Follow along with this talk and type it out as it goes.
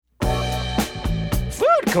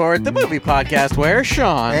Food Court, the movie podcast where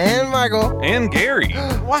Sean And Michael. And Gary.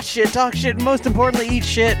 watch shit, talk shit, and most importantly, eat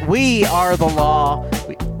shit. We are the law.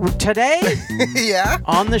 Today, Yeah?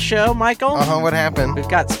 on the show, Michael, What happened? we've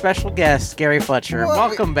got special guest, Gary Fletcher. Well,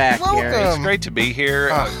 welcome back, Gary. It's great to be here.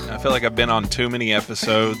 I feel like I've been on too many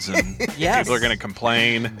episodes, and Yes. people are going to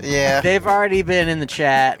complain. Yeah. They've already been in the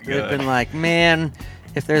chat. They've Good. been like, man,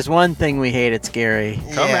 if there's one thing we hate, it's Gary.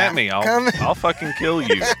 Come Yeah. at me. Come- I'll fucking kill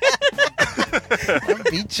you.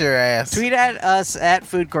 Beat your ass. Tweet at us at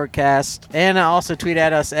Food Court Cast, and also tweet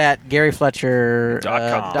at us at GaryFletcher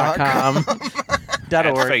 .com. dot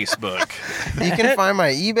At org. Facebook. You can find my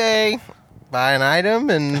eBay, buy an item,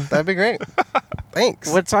 and that'd be great. Thanks.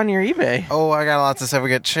 What's on your eBay? Oh, I got lots of stuff. We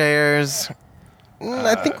got chairs.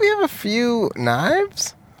 I think we have a few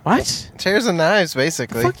knives. What? Chairs and knives, The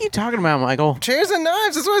basically. fuck are you talking about, Michael? Chairs and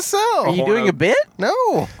knives, that's what I sell. Are you doing a bit? No,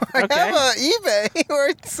 I Okay. have a eBay where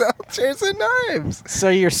I sell chairs and knives. So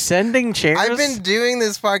you're sending chairs? I've been doing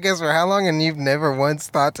this podcast for how long, and you've never once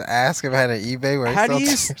thought to ask if I had an eBay where I How sell do you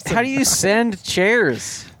chairs and how do you send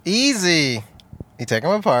chairs? Easy. You take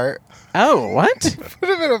them apart, Oh, what? put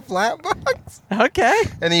them in a flat box, Okay.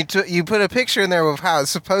 and you put a picture in there of how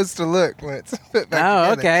it's supposed to look when it's put back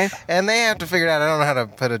Oh, together. okay. And they have to figure it out. I don't know how to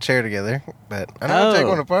put a chair together, but I know how to take Oh.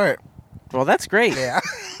 one apart. Well, that's great. Yeah.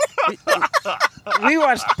 We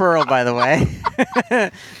watched Pearl, by the way.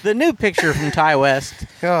 The new picture from Ty West,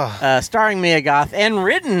 Oh. starring Mia Goth and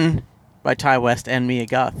written by Ty West and Mia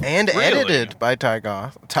Goth. And Really? edited by Ty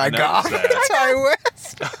Goth. Ty Goth? noticed that. Ty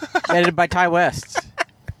West. Edited by Ty West.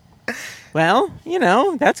 Well, you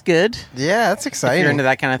know, that's good. Yeah, that's If exciting. you're into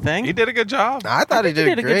that kind of thing. He did a good job. I thought he think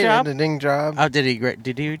did a good great job. editing job. Oh, did he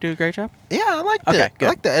do a great job? Yeah, I liked Okay, it. good. I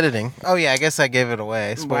liked the editing. Oh, yeah, I guess I gave it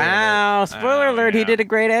away. Spoiler alert. Wow, spoiler Oh, alert, he yeah. did a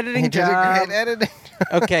great editing He did job. a great editing.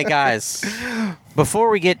 Okay, guys. Before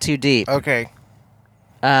we get too deep, Okay.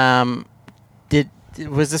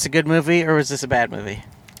 was this a good movie or was this a bad movie?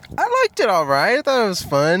 I liked it all right. I thought it was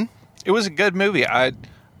fun. It was a good movie. I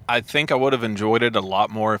think I would have enjoyed it a lot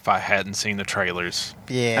more if I hadn't seen the trailers.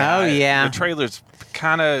 Yeah. Oh, yeah. The trailers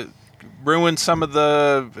kind of ruined some of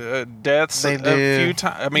the deaths They a do. few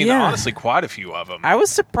times. I mean, Yeah. honestly, quite a few of them. I was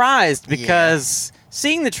surprised because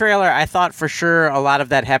seeing the trailer, I thought for sure a lot of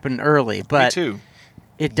that happened early, Me but too.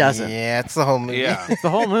 it doesn't. Yeah, it's the whole movie. Yeah. It's the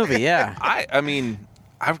whole movie, yeah. I mean,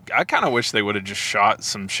 I kind of wish they would have just shot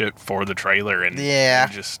some shit for the trailer and Yeah.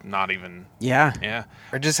 just not even. Yeah. Yeah.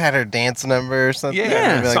 Or just had her dance number or something.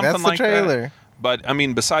 Yeah, I'd be like, something that's like the that. trailer. But I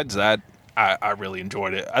mean, besides that, I really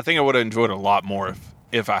enjoyed it. I think I would have enjoyed it a lot more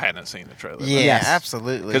if I hadn't seen the trailer. Yeah, Yes.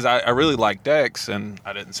 absolutely. Because I really liked X and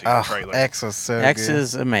I didn't see the Oh, trailer. X was so X good.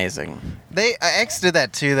 is amazing. X did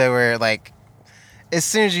that too, though, where like as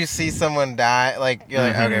soon as you see someone die, like you're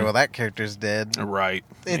like, okay, well that character's dead. Right.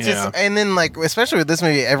 It's yeah. just, and then like especially with this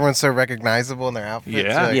movie, everyone's so recognizable in their outfits. Yeah.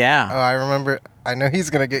 You're like, Yeah. Oh, I remember. I know he's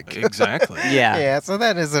gonna get killed. Exactly. Yeah. Yeah. So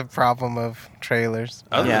that is a problem of trailers.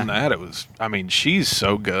 Other Yeah. than that, it was. I mean, she's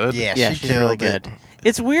so good. Yeah, Yeah, she she's really killed it. good.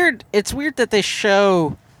 It's weird that they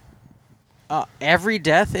show every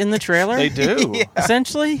death in the trailer. They do. Yeah.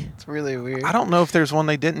 Essentially. It's really weird. I don't know if there's one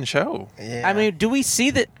they didn't show. Yeah. I mean, do we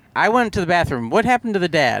see that? I went to the bathroom. What happened to the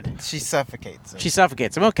dad? she suffocates him She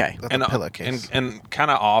suffocates him. Okay. with And a pillowcase. and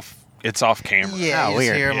kind of off. It's off camera. Yeah, Oh, you weird.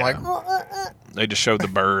 just hear him Yeah. like, They just showed the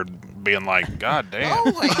bird being like, "God damn,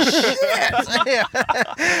 holy shit! Yeah.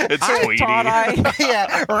 it's I Tweety." thought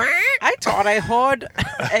yeah. I thought I heard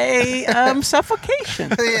a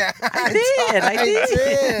suffocation. Yeah, I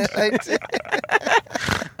did.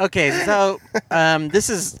 Okay, so this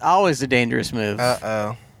is always a dangerous move.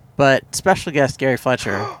 Uh-oh. But special guest Gary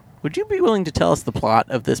Fletcher, would you be willing to tell us the plot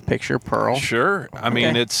of this picture, Pearl? Sure. I mean,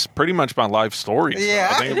 Okay. it's pretty much my life story. So Yeah.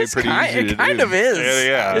 I think it'd It's be pretty kind- easy it to kind do. of is. Yeah,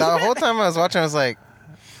 yeah. The whole time I was watching, I was like,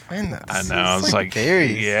 man, that's I know. I was like,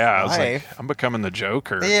 Gary's yeah. I was like, life. I'm becoming the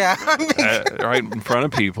Joker. Yeah, I mean, Right in front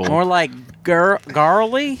of people. More like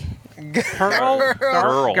Garly? Pearl?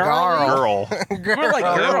 Girl. Garl. Girl. More like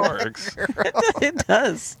That girl. works. It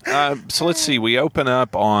does. So let's see. We open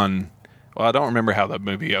up on. Well, I don't remember how the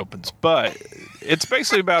movie opens, but it's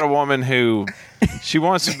basically about a woman who she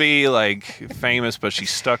wants to be like famous, but she's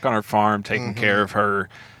stuck on her farm taking care of her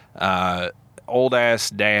old ass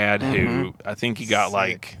dad, who I think he got Sick.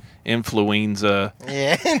 like influenza,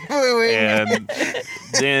 Yeah. and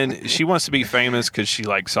then she wants to be famous because she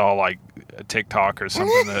like saw like a TikTok or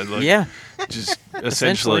something that like, Yeah. just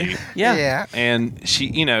essentially. Yeah. Yeah. And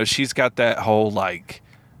she's got that whole like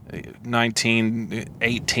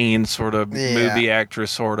 1918 sort of Yeah. movie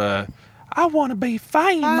actress sort of. I want to be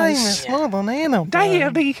famous, Famous more than anybody.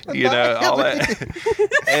 daddy. You know all that.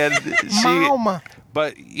 And Mama.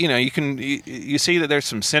 But you see that there's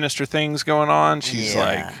some sinister things going on. She's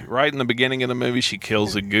Yeah. like right in the beginning of the movie, she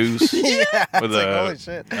kills a goose Yeah. with It's like, holy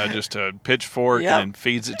shit. just a pitchfork Yep. and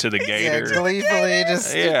feeds it to the Yeah, gator. gleefully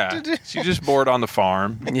just. Yeah, she just bored on the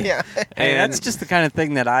farm. Yeah. Hey, And- that's just the kind of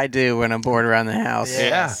thing that I do when I'm bored around the house.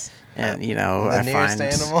 Yes. And The I nearest find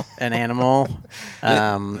animal. an animal,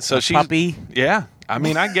 So a she's- puppy. Yeah, I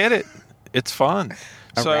mean, I get it. It's fun.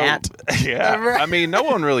 A so, rat. Yeah, A rat. I mean, no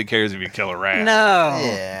one really cares if you kill a rat. No.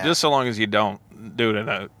 Yeah. Just so long as you don't do it in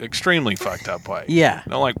an extremely fucked up way. Yeah.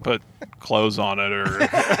 Don't like put clothes on it or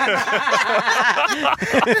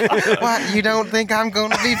What? You don't think I'm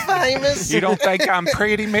going to be famous? you don't think I'm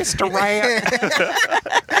pretty, Mr. Rat.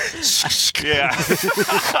 Yeah,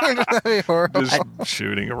 That'd be horrible. just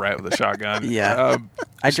shooting a rat with a shotgun. Yeah.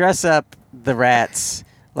 I dress up the rats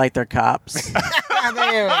like they're cops,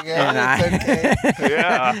 There we go. and It's okay.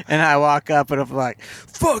 Yeah. and I walk up and I'm like,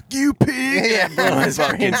 "Fuck you, pig!" Yeah. Blow his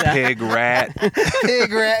Fucking brains out. pig rat.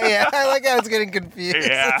 Pig rat. Yeah, I like how it's getting confused.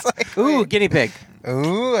 Yeah. It's like, Ooh, guinea pig.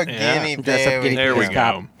 ooh, a Yeah. guinea pig. Dress up guinea There we pig as go.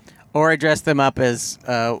 cop. Or I dress them up as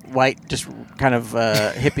white, just kind of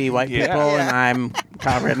hippie white Yeah. people, and Yeah. I'm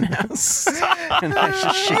Kyle Rittenhouse. And I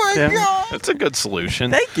just shoot Oh my them. god. That's a good solution.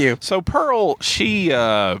 Thank you. So Pearl, she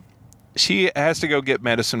has to go get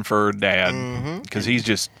medicine for her dad because he's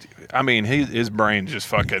just, I mean, his brain's just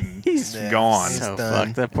fucking He's gone. He's so done.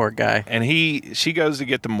 fucked. That poor guy. And she goes to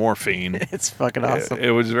get the morphine. It's fucking awesome.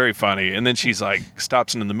 It was very funny. And then she's like,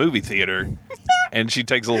 stops in the movie theater and she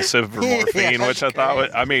takes a little sip of her Yeah, morphine, that's which I thought was,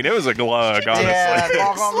 I mean, it was a glug, honestly.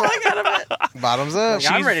 Yeah. Bottoms up.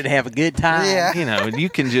 I'm ready to have a good time. Yeah. You know, and you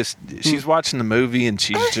can just, she's watching the movie and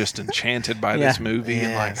she's just enchanted by this Yeah. movie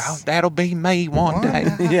and like, Yes. oh, that'll be me one day.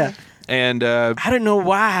 Yeah. And I don't know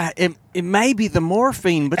why. It may be the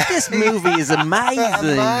morphine, but this movie is amazing.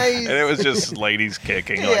 Amazing. and it was just ladies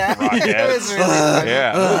kicking Yeah. like It was rockets. really funny.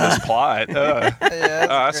 Yeah, look at this plot. Yeah,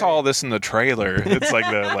 that's I great. saw all this in the trailer. It's like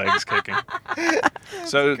the legs kicking.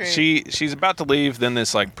 So great. she's about to leave. Then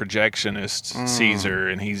this like projectionist sees her,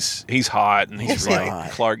 and he's hot, and he's He's like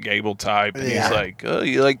hot. Clark Gable type, and Yeah. he's like, "Oh,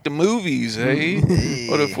 you like the movies, eh?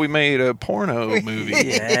 What if we made a porno movie?"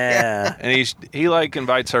 Yeah. And he like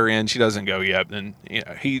invites her in. She doesn't go yet. And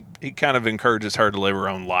he kind of encourages her to live her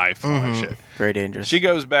own life. And all that shit. Very dangerous. She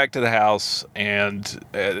goes back to the house, and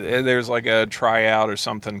there's like a tryout or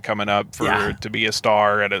something coming up for her to be a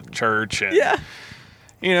star at a church. And,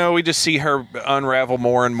 yeah. we just see her unravel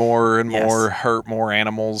more and more and Yes. more, hurt more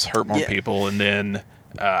animals, hurt more Yeah. people, and then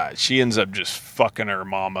she ends up just fucking her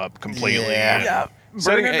mom up completely. Yeah. and Yeah.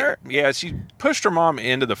 setting Burning her. Yeah, she pushed her mom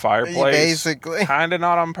into the fireplace. Basically. Kind of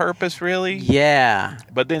not on purpose, really. Yeah.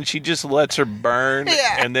 But then she just lets her burn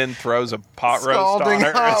Yeah. and then throws a pot roast Scalding on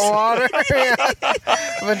her. hot water. Yeah.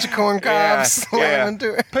 A bunch of corn Yeah, cobs slamming to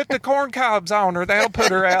her. Put the corn cobs on her. That'll put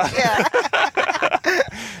her out. Yeah.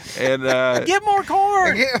 And Get more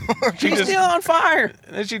corn. she She's just still on fire.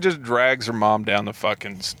 then she just drags her mom down the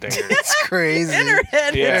fucking stairs. It's crazy. In her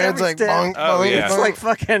head. Yeah. hits It's every like step. bonk, Oh, bonk, yeah. It's bonk. like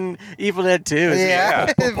fucking Evil Dead 2. isn't it?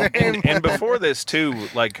 Yeah. Yeah. And before this too,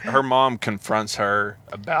 like her mom confronts her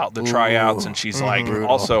about the tryouts, and she's like, Brutal.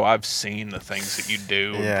 "Also, I've seen the things that you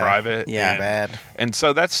do in Yeah. private." Yeah. and, Bad. and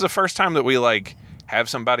so that's the first time that we like have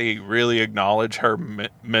somebody really acknowledge her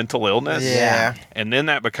mental illness. Yeah. And then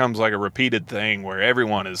that becomes like a repeated thing where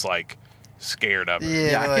everyone is like scared of her.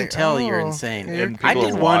 Yeah, Yeah, I can like, tell you're oh, insane. you're And I people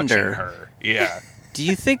did are watching wonder. her. Yeah. Do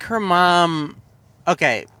you think her mom?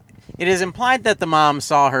 Okay, it is implied that the mom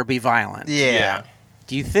saw her be violent. Yeah.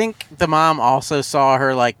 Do you think the mom also saw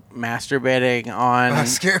her like masturbating on A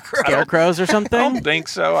scarecrow. scarecrows or I something? don't think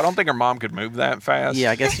so. I don't think her mom could move that fast.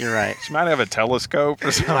 Yeah, I guess you're right. She might have a telescope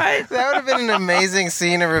or something. Right? That would have been an amazing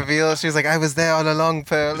scene to reveal. She was like, I was there all along,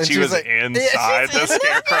 Pearl. And She was like, inside the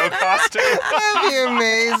scarecrow costume. That'd be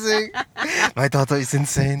amazing. My daughter is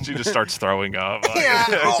insane. She just starts throwing up. Like,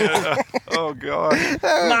 Yeah. oh god.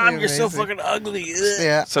 That would Mom, be you're so amazing. fucking ugly. Ugh.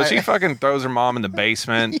 Yeah. So she fucking throws her mom in the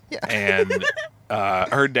basement, Yeah. and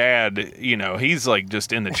her dad, he's like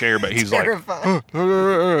just in the chair, but he's like, terrifying.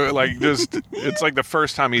 like just it's like the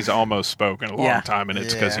first time he's almost spoken in a long Yeah. time, and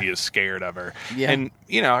it's because Yeah. he is scared of her. Yeah. And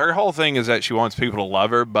her whole thing is that she wants people to love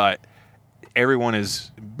her, but everyone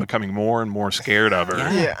is becoming more and more scared of her.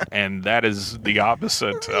 Yeah. And that is the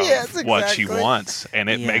opposite of Yes, what she exactly. wants, and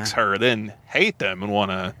it Yeah. makes her then hate them and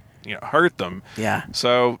want to hurt them. Yeah.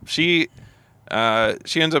 So she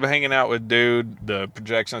ends up hanging out with dude, the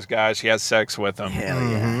projectionist guy. She has sex with him. Hell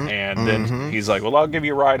Mm-hmm. yeah. And then he's like, well, I'll give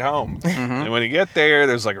you a ride home. And when you get there,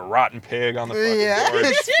 there's like a rotten pig on the fucking Yeah, porch.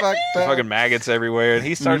 it's fucked up. Fucking maggots everywhere. And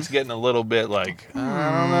he starts getting a little bit like, I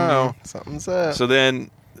don't know. Something's up. So then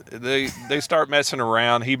they start messing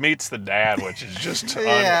around. He meets the dad, which is just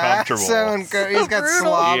Yeah, uncomfortable. so he's got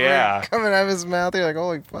slobber Yeah. coming out of his mouth. You're like,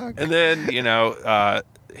 holy fuck. And then,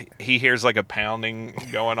 he hears like a pounding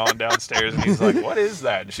going on downstairs, and he's like, "What is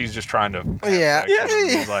that?" And she's just trying to have Yeah. sex with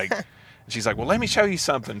him. He's like, she's like, "Well, let me show you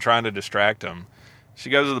something," trying to distract him. She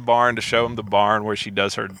goes to the barn to show him the barn where she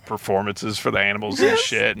does her performances for the animals and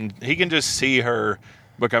shit, and he can just see her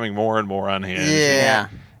becoming more and more unhinged. Yeah.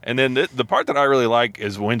 And then the part that I really like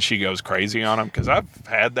is when she goes crazy on him, because I've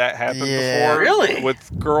had that happen Yeah. before. Really?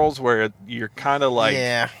 With girls where you're kind of like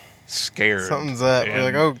Yeah. scared. Something's up. You're like,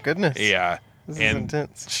 And- oh, goodness. Yeah. This is And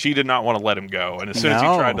intense. she did not want to let him go. And as soon as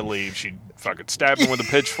No. he tried to leave, she fucking stabbed him with a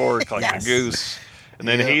pitchfork like Yes. a goose. And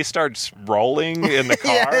then Yep. he starts rolling in the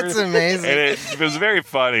car. Yeah, it's amazing. And it was very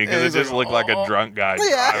funny because It it was just like, looked like a drunk guy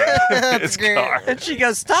Yeah, driving that's his great. car. And she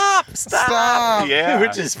goes, "Stop! Stop. Yeah.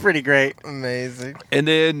 Which is pretty great. Amazing. And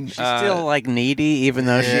then She's still like needy, even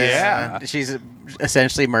though Yeah. she's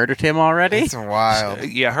essentially murdered him already. It's wild.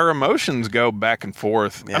 yeah, her emotions go back and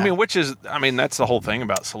forth. Yeah. I mean, that's the whole thing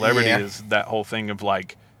about celebrity Yeah. is that whole thing of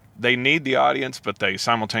like, they need the audience, but they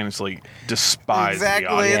simultaneously despise Exactly.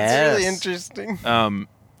 the audience. It's really Yes. interesting.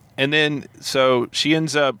 And then, so she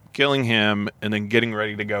ends up killing him and then getting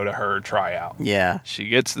ready to go to her tryout. Yeah. She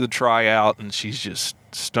gets to the tryout and she's just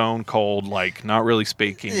stone cold, like not really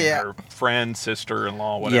speaking. Yeah. Her friend,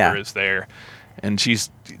 sister-in-law, whatever Yeah. is there. And she's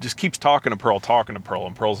just keeps talking to Pearl,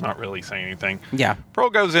 and Pearl's not really saying anything. Yeah. Pearl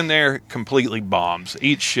goes in there, completely bombs,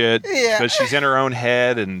 eats shit, Yeah. because she's in her own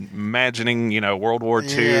head and imagining, World War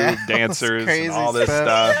II Yeah. dancers Crazy and all this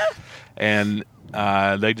stuff. stuff. And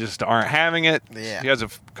they just aren't having it. Yeah. She has a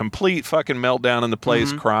complete fucking meltdown in the place,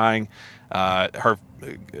 Mm-hmm. crying. Her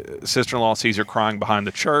sister-in-law sees her crying behind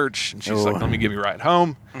the church, and she's Oh. like, "Let me give you a ride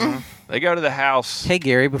home." They go to the house. Hey,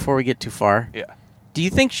 Gary, before we get too far, Yeah. do you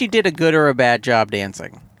think she did a good or a bad job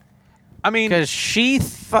dancing? I mean, Because she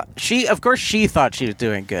thought she was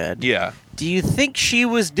doing good. yeah. Do you think she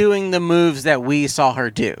was doing the moves that we saw her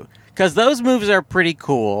do? Because those moves are pretty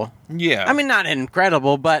cool. Yeah. I mean, not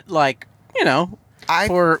incredible, but like I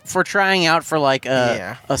for trying out for like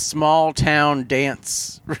Yeah. a small town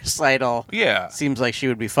dance recital, yeah. seems like she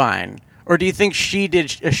would be fine. Or do you think she did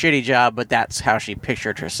a shitty job, but that's how she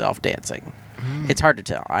pictured herself dancing? It's hard to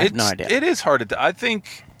tell. I have no idea. It is hard to. I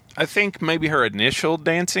think maybe her initial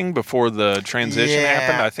dancing before the transition Yeah.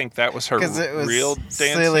 happened. I think that was her because it was real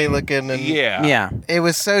dancing. silly looking and Yeah. Yeah. It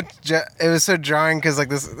was so jarring because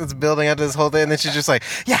like it's building up to this whole thing, and then she's just like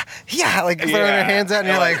yeah, like throwing Yeah. her hands out, and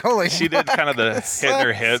you're like, holy. She did kind of the hitting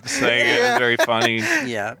her hips thing. It was Yeah. very funny.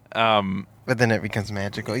 Yeah. But then it becomes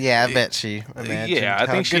magical. Yeah, I bet she imagined. Yeah, I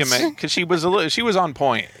how think she good because she was she was on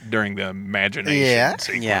point during the imagination Yeah.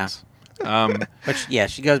 sequence. Yeah. Um, But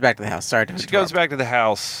she goes back to the house. Sorry to she interrupt. goes back to the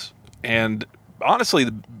house, and honestly,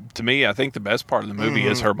 to me, I think the best part of the movie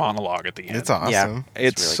is her monologue at the end. It's awesome. Yeah.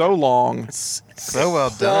 It's really so long. So well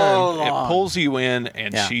So done. long. It pulls you in,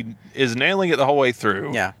 and Yeah. she is nailing it the whole way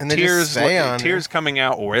through. Yeah. And they just tears, stay on tears coming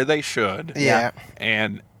out where they should. Yeah.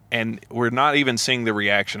 and we're not even seeing the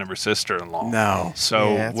reaction of her sister-in-law. No.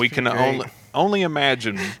 So Yeah, it's we can pretty great. only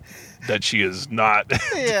imagine that she is not.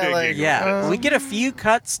 Yeah, digging like- with Yeah. it. We get a few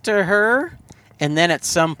cuts to her, and then at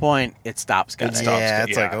some point it stops It cutting. stops. Yeah,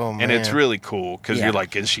 it's like, oh, and it's man. really cool because Yeah. you're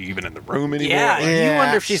like, is she even in the room anymore? Yeah, Like, you Yeah.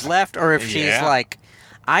 wonder if she's left or if she's Yeah. like.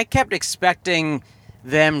 I kept expecting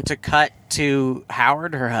them to cut to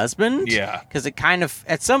Howard, her husband. Yeah. because it kind of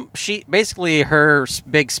she basically her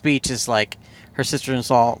big speech is like her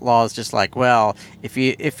sister-in-law is just like, well, if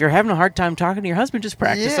you're having a hard time talking to your husband, just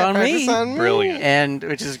practice Yeah, on practice me. on me. Brilliant. And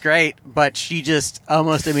which is great, but she just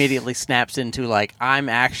almost immediately snaps into like, I'm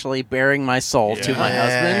actually bearing my soul to my Yeah.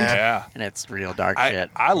 husband, Yeah. and it's real dark I, shit.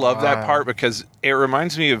 I love that Wow. part because it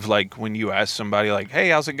reminds me of like when you ask somebody like, "Hey,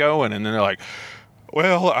 how's it going?" and then they're like,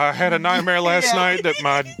 "Well, I had a nightmare last night that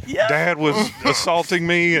my dad was assaulting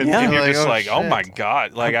me," and, Yeah. and you're Like, just oh, like, "Oh shit. my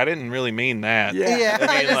god!" Like I didn't really mean that. Yeah, I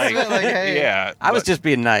I mean, just like, meant like, hey. yeah. I was but- just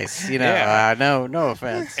being nice, Yeah. no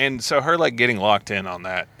offense. and so her like getting locked in on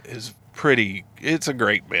that is pretty. It's a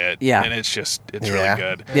great bit. Yeah. and it's Yeah, really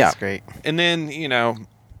good. It's Yeah. great. And then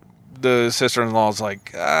the sister-in-law's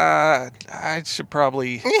like, I should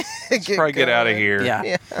probably get out of going. here. Yeah.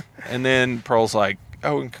 Yeah. And then Pearl's like,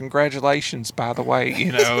 "Oh, and congratulations, by the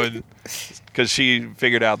way," because she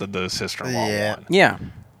figured out that the sister-in-law Yeah. won. Yeah.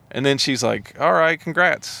 And then she's like, "All right,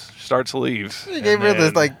 congrats." Starts to leave. She gave And her this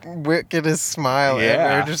then- like wickedest smile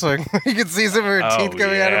Yeah. ever. Just like you could see some of her Oh, teeth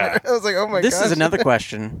coming out yeah. of her. I was like, oh my god. This is another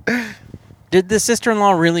question. Did the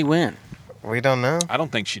sister-in-law really win? We don't know. I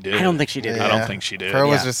don't think she did. I don't think she did. I don't think she did. Pearl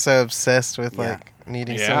was Yeah. just so obsessed with Yeah. like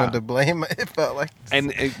needing Yeah. someone to blame. It felt like.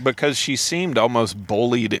 Because she seemed almost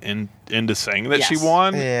bullied into saying that she Yes.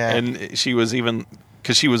 won, Yeah. and she was even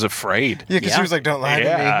because she was afraid. Yeah, because Yeah. she was like, "Don't lie to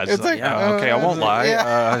Yeah, me." It's like, okay, I won't lie.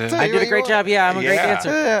 I'll tell I you did a what great you job. Yeah, I'm a great Yeah. dancer.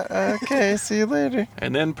 Yeah. Okay. See you later.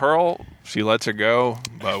 And then Pearl, she lets her go,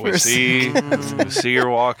 but we see her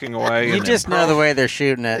walking away. You and just then know the Pearl- way they're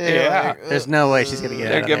shooting it. Yeah. There's no way she's gonna get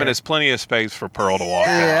They're out of giving there. us plenty of space for Pearl to walk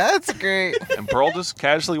out. Yeah, that's great. And Pearl just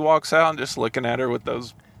casually walks out and just looking at her with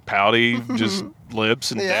those pouty just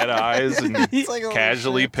lips and Yeah. dead eyes and It's like, holy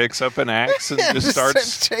casually shit. picks up an axe and Yeah, just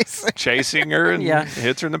starts chasing. chasing her and Yeah.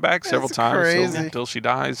 hits her in the back several That's times crazy. until she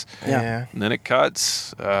dies. Yeah. And then it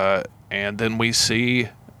cuts, and then we see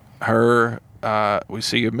her. We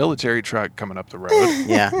see a military truck coming up the road,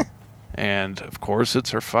 Yeah, and of course it's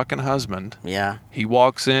her fucking husband. yeah. He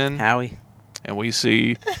walks in, Howie. and we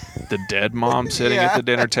see the dead mom sitting Yeah. at the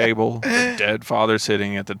dinner table, the dead father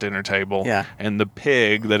sitting at the dinner table, Yeah. and the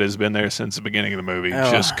pig that has been there since the beginning of the movie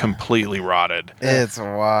Oh. just completely rotted. It's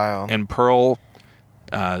wild. And Pearl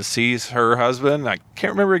sees her husband. I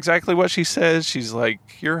can't remember exactly what she says. She's like,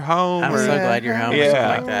 "You're home," I'm or- so glad you're home. Or Yeah. something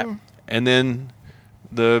like that. and then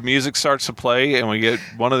the music starts to play, and we get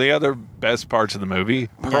one of the other best parts of the movie.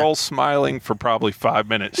 Pearl smiling for probably 5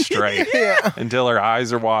 minutes straight Yeah. until her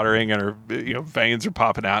eyes are watering and her veins are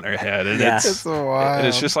popping out in her head. And Yeah. It's it's wild. and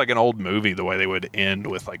it's just like an old movie the way they would end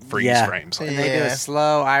with like freeze Yeah. frames. Like And they do Yeah. a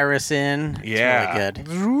slow iris in. It's Yeah. really good.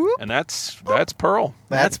 Whoop. And that's Pearl.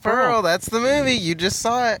 That's Pearl. Pearl. That's the movie. You just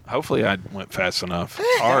saw it. Hopefully I went fast enough.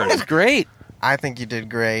 It's hard. It's great. I think you did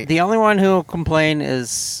great. The only one who will complain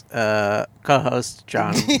is co-host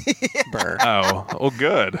John Burr. Oh, well,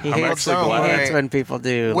 good. He I'm hates, actually don't he glad. worry. hates when people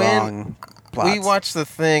do When long plots. We watched the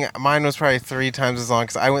thing. Mine was probably 3 times as long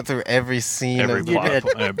because I went through every scene. Every of You plot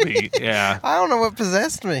did. beat. Yeah. I don't know what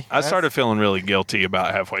possessed me. I started feeling really guilty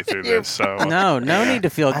about halfway through this. So No need to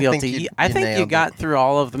feel I think guilty. you I think you nailed got it. through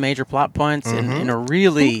all of the major plot points in a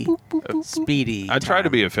really speedy. I try to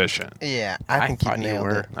time. be efficient. Yeah, I think you thought you nailed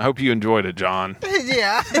were. it. I hope you enjoyed it, John.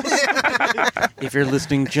 Yeah. If you're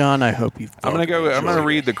listening, John, I hope you've. I'm gonna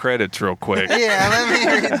read the credits real quick. Yeah, let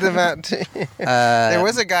me read them out to you. There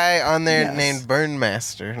was a guy on there yes. named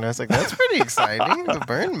Burnmaster, and I was like, that's pretty exciting. The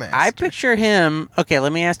Burnmaster. I picture him. Okay,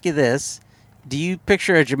 let me ask you this: do you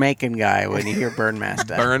picture a Jamaican guy when you hear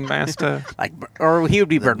Burnmaster? Burnmaster. Like, or he would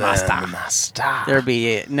be Burnmaster. Burnmaster. There'd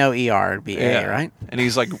be no ER. It'd be Yeah. A, right? And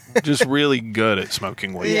he's like just really good at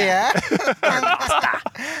smoking weed. Yeah.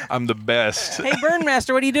 I'm the best. Hey,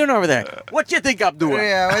 Burnmaster, what are you doing over there? What you think I'm doing?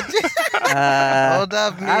 Yeah. what you- Hold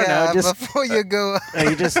up, Mia, I don't know, just- before you go. Are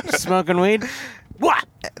you just smoking weed? What?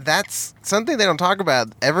 That's something they don't talk about.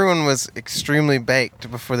 Everyone was extremely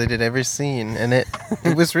baked before they did every scene, and it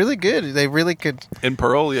was really good. They really could. In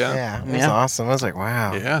Pearl, Yeah, it was Yeah. awesome. I was like,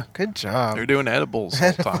 wow. Yeah. Good job. They're doing edibles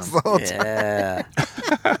all the time. The whole time. Yeah.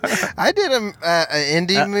 I did an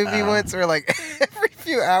indie movie once where, like, every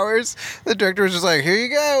few hours, the director was just like, here you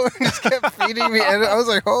go. And just kept feeding me. And I was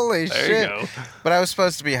like, holy There shit. you go. But I was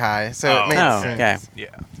supposed to be high, so Oh. it made Oh, sense. okay.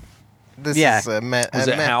 Yeah. This Yeah. is a Was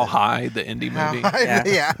it How High, the indie How movie? high? Yeah.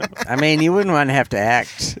 Yeah. I mean, you wouldn't want to have to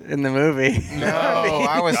act in the movie. No,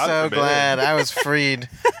 I was God so forbid. glad. I was freed.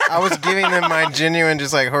 I was giving them my genuine,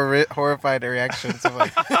 just like horrified reactions of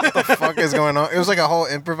like, what the fuck is going on? It was like a whole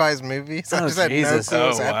improvised movie, so I Oh, just had Jesus. no clue what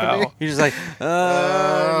was Oh, wow. happening. You're just like,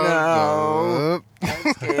 oh, no.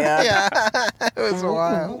 no. Yeah. Yeah, it was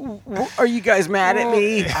wild. Are you guys mad at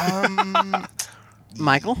me?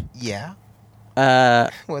 Michael? Yeah.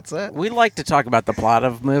 What's that? We like to talk about the plot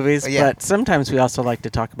of movies, Yeah. but sometimes we also like to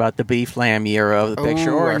talk about the beef lamb era of the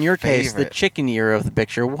picture, Ooh, or our in your case, the favorite. chicken era of the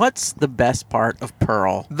picture. What's the best part of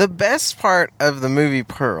Pearl, The best part of the movie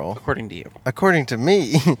Pearl, according to you? according to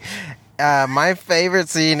me, my favorite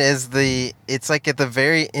scene is it's like at the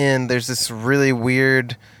very end, there's this really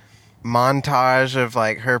weird montage of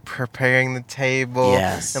like her preparing the table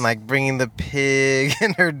Yes. and like bringing the pig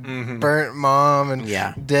and her burnt mom and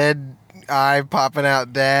Yeah. dead eye popping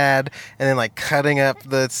out dad and then like cutting up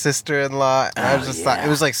the sister-in-law and I Oh, was just yeah. thought it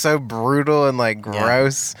was like so brutal and like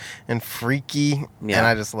gross and freaky Yeah. and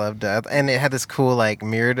I just loved it and it had this cool like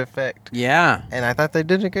mirrored effect Yeah, and I thought they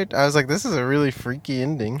did a good. I was like, this is a really freaky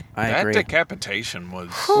ending. I That agree. decapitation was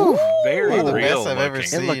Whew. very One of the real best I've ever looking.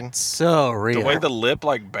 It seen. looked so real. The way the lip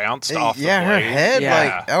like bounced off the Yeah, her blade. head. Yeah.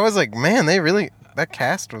 Like I was like, man, they really that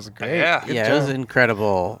cast was great. Yeah. Good yeah, it was job.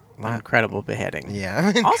 incredible beheading. Yeah.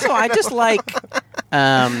 I mean, Also, I just like.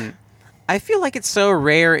 I feel like it's so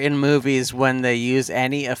rare in movies when they use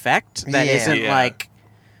any effect that Yeah. isn't Yeah. like,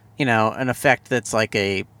 an effect that's like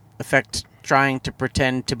a effect trying to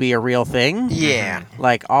pretend to be a real thing. yeah.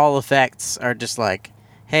 Like all effects are just like,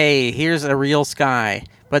 hey, here's a real sky.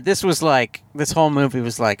 But this was like, this whole movie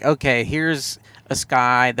was like, okay, here's a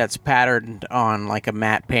sky that's patterned on like a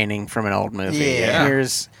matte painting from an old movie. Yeah.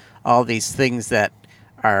 Here's all these things that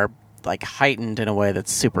are like heightened in a way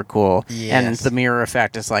that's super cool. Yes. And the mirror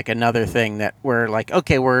effect is like another thing that we're like,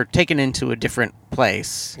 okay, we're taken into a different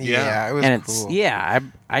place. Yeah, it was And cool. it's, yeah,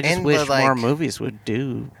 I just And wish the, like- more movies would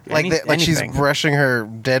do Like she's anything. brushing her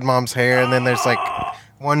dead mom's hair, and then there's like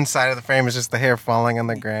one side of the frame is just the hair falling on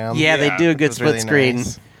the ground. Yeah, they Yeah, do a It good was split really screen.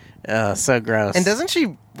 nice. So gross. And doesn't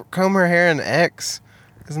she comb her hair in X?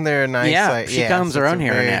 Isn't there a nice? yeah, like, she yeah, combs so her it's own a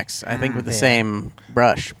hair in very- X, I think with the Yeah. same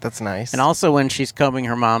brush. That's nice. And also when she's combing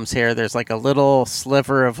her mom's hair, there's like a little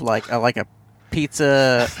sliver of like a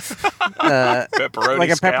pizza, Pepperoni like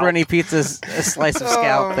a scalp. pepperoni pizza, a slice of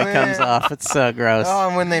scalp that comes man. off. It's so gross. Oh,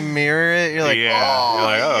 and when they mirror it, you're like, yeah, you're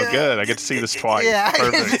like, oh, yeah. good. I get to see this twice. Yeah, I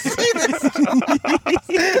get to Perfect. see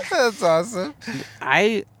this. That's awesome.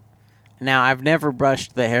 I've never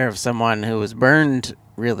brushed the hair of someone who was burned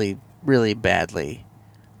really, really badly.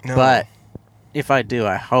 No. But if I do,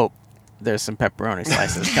 I hope there's some pepperoni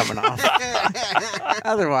slices coming off.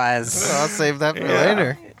 Otherwise, I'll save that for Yeah.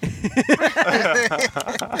 later.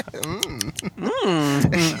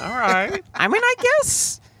 All right. I mean, I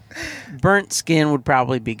guess burnt skin would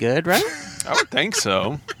probably be good, right? I would think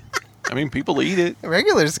so. I mean, people eat it.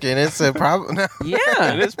 Regular skin is so probably no. It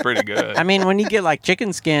Yeah. is pretty good. I mean, when you get like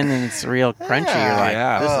chicken skin and it's real crunchy, you're like,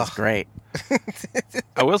 Yeah. this Ugh. is great.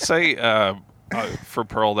 I will say for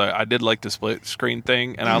Pearl that I did like the split screen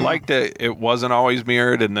thing, and I liked that it wasn't always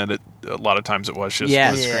mirrored, and that a lot of times it was just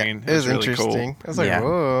Yeah. split Yeah, screen. it was really interesting. I was like, Yeah.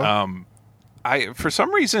 whoa. I for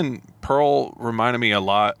some reason Pearl reminded me a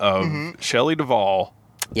lot of Shelley Duvall,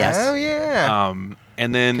 Yes. Oh yeah.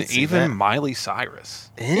 and then could see even that. Miley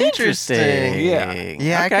Cyrus. Interesting. Yeah.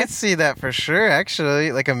 Yeah, Okay. I could see that for sure.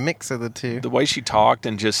 Actually, like a mix of the two. The way she talked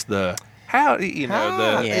and just the how you know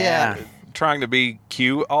the Yeah. trying to be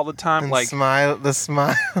cute all the time, And like. the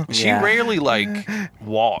smile. She Yeah. rarely like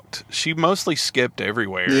walked. She mostly skipped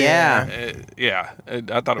everywhere. Yeah. I thought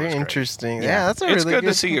it Very was great. interesting. Yeah, that's a It's really good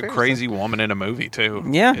to see a comparison. crazy woman in a movie too.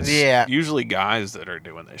 Yeah. It's Yeah. usually guys that are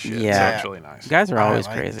doing this shit. Yeah. It's actually nice. Guys are I always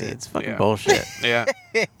liked crazy. it. It's fucking Yeah. bullshit. Yeah,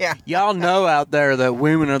 Yeah. Y'all know out there that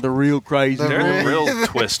women are the real crazy. The they're the real- real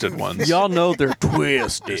twisted ones. Y'all know they're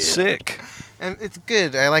twisted. Sick. And it's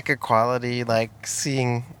good. I like equality, like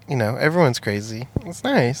seeing, everyone's crazy. It's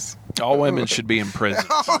nice. All women should be in prison.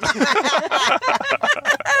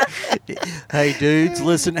 Hey, dudes,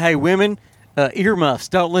 listen. Hey, women, earmuffs.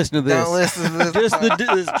 Don't listen to this. Don't listen to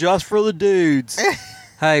this. Just just for the dudes.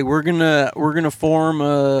 Hey, we're gonna form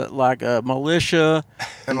a militia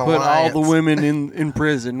and An put all the alliance. women in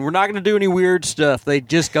prison. We're not gonna do any weird stuff. They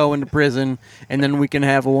just go into prison, and then we can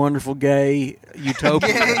have a wonderful gay utopia.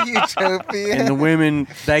 Yeah, utopia. And the women,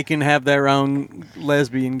 they can have their own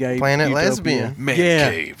lesbian gay Planet utopia. lesbian. Man Yeah.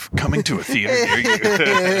 Cave coming to a theater near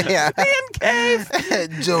you. yeah. Cave.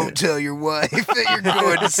 Don't tell your wife that you're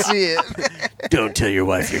going to see it. Don't tell your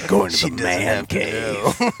wife you're going to the man cave.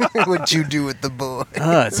 What'd you do with the boy?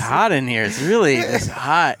 Oh, it's hot in here. It's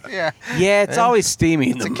hot. Yeah. Yeah, it's always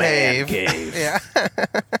steamy in It's the a man cave. cave. Yeah.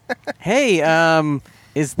 Hey,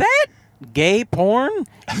 is that gay porn?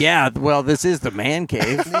 Yeah, well, this is the man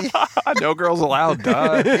cave. No girls allowed.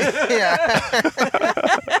 Duh.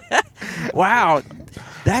 Yeah. Wow,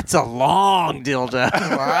 that's a long dildo.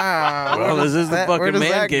 Wow. Well, this is the Where fucking does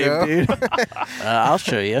man that cave, go? dude. I'll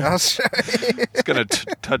show you. I'll show you. It's gonna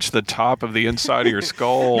touch the top of the inside of your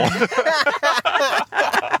skull.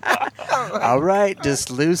 All right, just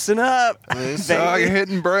loosen up. Oh, you're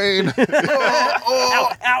hitting brain. Ow,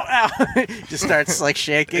 ow. Just starts like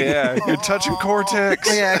shaking. Yeah, you're touching cortex.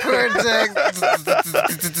 Yeah, cortex.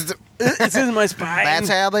 It's in my spine. That's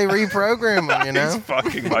how they reprogram them, you He's know?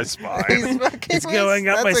 fucking my spine. It's going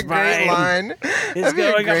up my That's a great spine. line. It's That'd be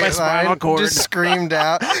a going up my great spinal line. cord. Just screamed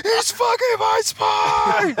out, it's fucking my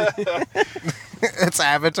spine! It's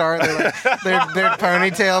Avatar. They're like, their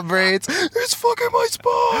ponytail braids. It's fucking my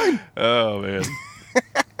spine! Oh man.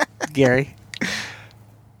 Gary,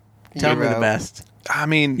 tell me Hero. the best. I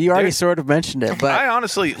mean, You already there's- sort of mentioned it, but I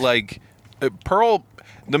honestly like Pearl.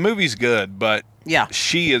 The movie's good, but yeah,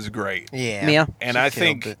 she is great, Yeah. Mia. and She I killed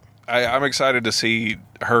think it. I'm excited to see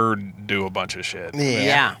her do a bunch of shit.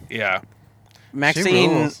 Yeah. Yeah. Maxine,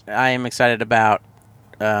 rules. I am excited about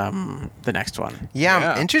the next one. Yeah,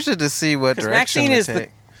 Yeah. I'm interested to see what 'Cause direction Maxine they is the-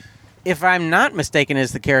 take. if I'm not mistaken,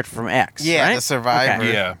 is the character from X. Yeah, right? the survivor.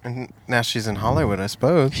 Okay. Yeah. And now she's in Hollywood, I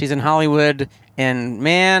suppose. She's in Hollywood, and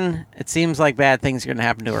man, it seems like bad things are going to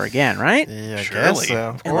happen to her again, right? Yeah, I Surely. guess so.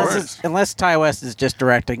 Of course. Unless Ty West is just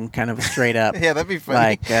directing kind of a straight up, Yeah, that'd be funny.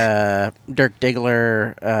 like Dirk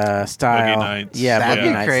Diggler style. Boogie Nights. Yeah, That'd Boogie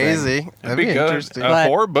be Nights crazy. thing. That'd be good. interesting. But-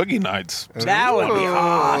 Or Boogie Nights. That would be Ooh.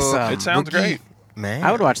 awesome. It sounds Boogie great. Man.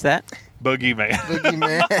 I would watch that. Boogie Man. Boogie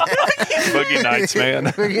Man. Boogie Nights, man.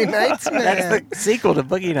 Boogie Nights, man. That's the sequel to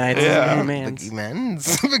Boogie Nights. Yeah. Boogie Mans. Boogie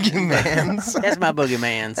Mans. Boogie Mans. That's my Boogie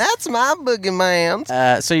Mans. That's my Boogie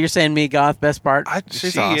Mans. So you're saying Me Goth, best part?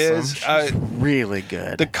 She's She awesome. is. Really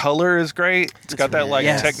good. The color is great. It's got that like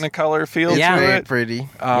Yes. Technicolor feel Yeah. to Very it. pretty.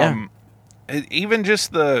 Even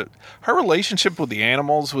just her relationship with the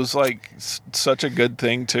animals was like such a good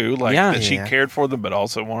thing too. Like Yeah. that she Yeah. cared for them, but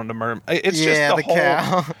also wanted to murder. It's Yeah, just the whole.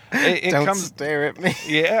 cow. It Don't comes. stare at me.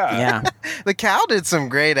 Yeah. yeah. The cow did some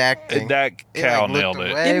great acting. That It, cow like, looked nailed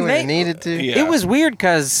it. away It when may- it needed to. Yeah. It was weird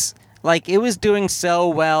because, like, it was doing so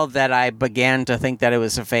well that I began to think that it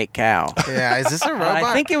was a fake cow. Yeah, is this a robot?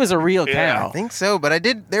 I think it was a real Yeah. cow. I think so, but I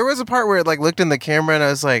did. There was a part where it like looked in the camera and I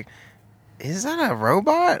was like, "Is that a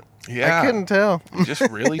robot?" Yeah. I couldn't tell. Just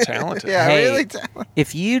really talented. Yeah, Hey. really talented.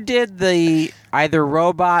 If you did the either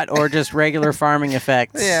robot or just regular farming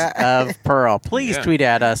effects Yeah. of Pearl, please Yeah. tweet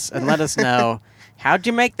at us and let us know how'd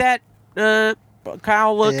you make that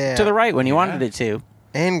cow look Yeah. to the right when you wanted Yeah. it to.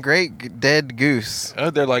 And great dead goose.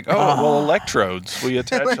 Oh, they're like, well, electrodes. We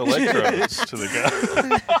attach electrodes to the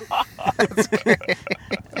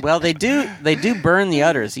guy. Well, they do burn the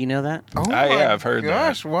udders. You know that? Oh yeah, my I've heard that.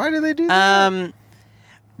 gosh, why do they do that?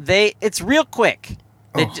 It's real quick.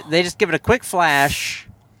 They just give it a quick flash,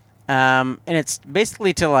 and it's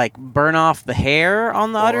basically to like burn off the hair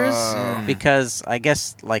on the udders Whoa. because I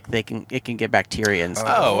guess like it can get bacteria and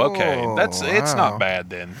stuff. Oh, okay. It's wow. not bad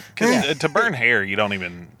then. Because to burn hair, you don't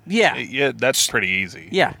even. Yeah. That's pretty easy.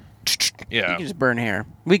 Yeah, you Yeah. can just burn hair.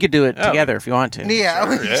 We could do it Oh. together if you want to. Yeah,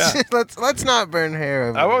 Sure, yeah. let's not burn hair.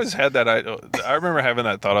 Over I've this. always had that. I remember having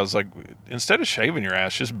that thought. I was like, instead of shaving your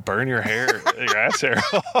ass, just burn your hair, your ass hair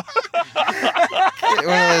off. Get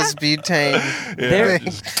one of those butane. There-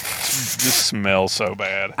 Just smells so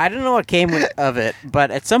bad. I don't know what came of it,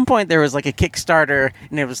 but at some point there was like a Kickstarter,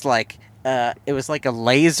 and it was like a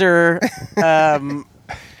laser,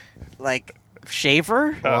 like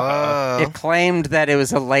shaver. Whoa. It claimed that it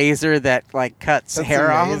was a laser that like cuts That's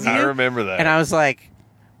hair off of amazing. you. I remember that. And I was like,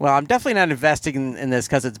 well, I'm definitely not investing in this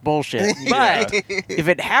because it's bullshit. But if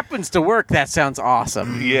it happens to work, that sounds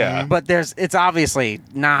awesome. Yeah. But it's obviously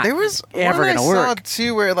not There was ever one I going to saw work.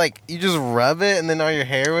 too where like you just rub it and then all your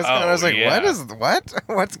hair was gone. I was like, yeah.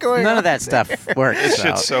 what's going on? None of that stuff works. This out.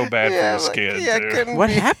 shit's so bad Yeah, for the like, skin. yeah, too. couldn't What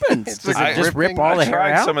be- happens? It's Does like it just rip ripping- all the I hair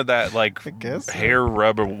tried out? some of that like guess so. hair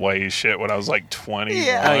rub away shit when I was like 20.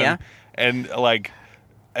 Yeah. Oh, yeah? And like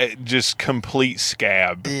just complete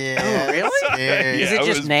scab. Yeah. Oh, really? scary. Is it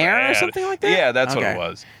just was Nair or bad. something like that? Yeah, that's what Okay. it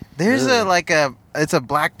was. There's it's a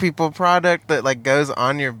black people product that like goes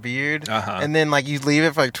on your beard Uh-huh. and then like you leave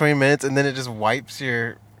it for like 20 minutes and then it just wipes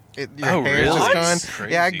your Oh, hair's really? just That's gone.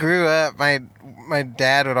 Yeah, I crazy. grew up. My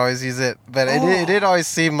dad would always use it, but it did always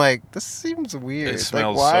seem like this seems weird. It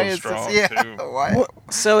smells like, why so is strong, this? Yeah, too. why?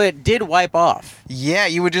 So it did wipe off. Yeah,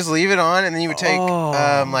 you would just leave it on, and then you would take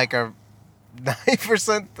Oh. like a knife or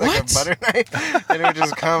something, like What? a butter knife, and it would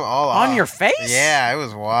just come all On off. your face? Yeah, it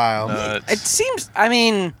was wild. Nuts. It seems, I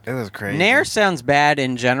mean, It was crazy. Nair sounds bad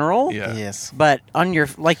in general. Yeah. Yes. But on your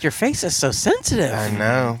face is so sensitive. I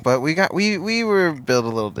know, but we were built a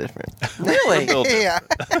little different. Really? Built it. Yeah,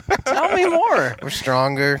 Tell me more. we're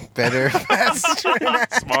stronger, better, faster,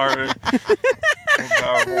 Smarter. More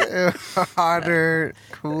powerful. hotter,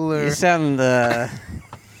 cooler. You sound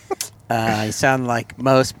you sound like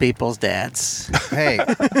most people's dads. Hey.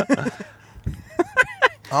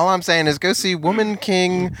 All I'm saying is go see Woman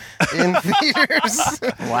King in theaters.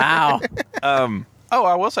 Wow.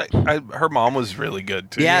 I will say, her mom was really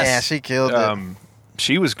good too. Yes. Yeah, she killed it.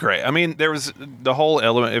 She was great. I mean, there was the whole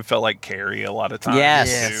element. It felt like Carrie a lot of times. Yes.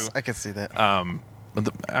 Yes, too. I could see that.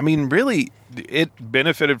 I mean, really, it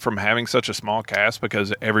benefited from having such a small cast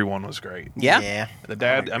because everyone was great. Yeah. The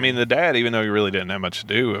dad, the dad, even though he really didn't have much to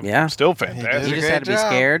do, Yeah. still He fantastic. You did a just had to be great job.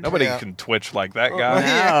 scared. Nobody Yeah. can twitch like that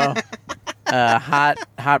guy. No.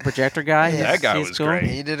 Hot projector guy. Yeah. That guy He's was cool. great.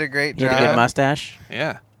 He did a great He had a job. good mustache.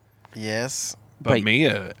 Yeah. Yes. But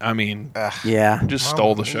Mia, I mean, Ugh. Yeah. just Mamma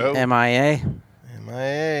stole the mia. show. MIA.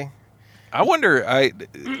 MIA. I wonder, I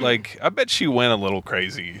bet she went a little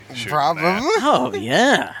crazy. shooting Problem. that. Oh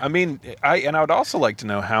yeah. I mean, I would also like to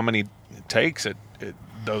know how many takes it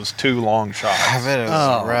those 2 long shots. I bet it was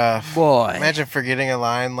Oh, rough. boy. Imagine forgetting a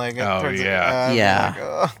line like. Oh, towards the- yeah. I'd be Yeah. like,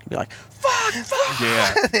 oh. Be like, fuck.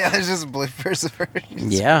 Yeah. Yeah, there's just bloopers of her.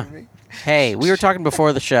 Yeah. Hey, we were talking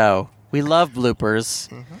before the show. We love bloopers.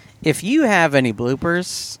 Mm-hmm. If you have any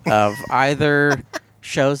bloopers of either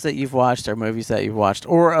shows that you've watched or movies that you've watched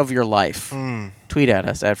or of your life, tweet at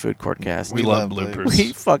us at Food Courtcast. We love bloopers.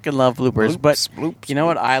 We fucking love bloopers. Bloops, But bloops, you know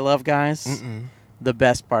what I love, guys? The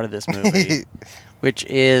best part of this movie, which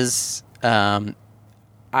is,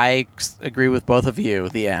 I agree with both of you.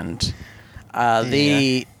 The end,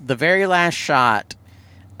 the very last shot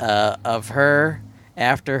of her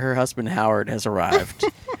after her husband Howard has arrived,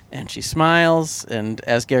 and she smiles, and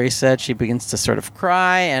as Gary said, she begins to sort of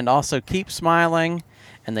cry and also keep smiling,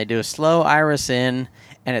 and they do a slow iris in,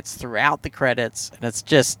 and it's throughout the credits, and it's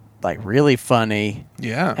just like really funny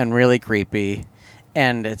Yeah. and really creepy,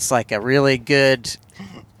 and it's like a really good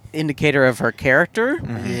indicator of her character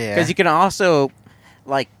Yeah. because you can also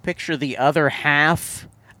like picture the other half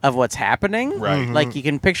of what's happening. Right. Mhm. Like you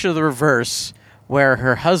can picture the reverse where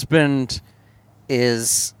her husband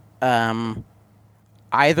is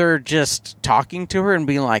either just talking to her and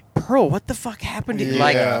being like, Pearl, what the fuck happened to you? Yeah,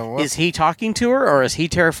 Like, what- is he talking to her or is he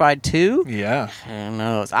terrified too? Yeah. Who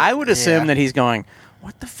knows? I would assume Yeah. that he's going,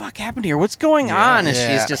 what the fuck happened here? What's going on? And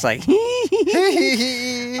Yeah. she's just like,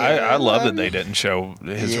 I love that they didn't show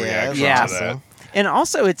his Yeah, reaction Yeah. to that. And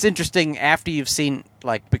also, it's interesting after you've seen,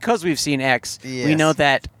 like, because we've seen X, we Yes. know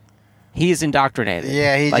that he's indoctrinated.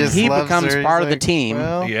 Yeah, he like, just he loves becomes her. He's part of the like, team.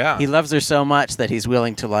 well, Yeah. He loves her so much that he's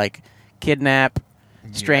willing to like kidnap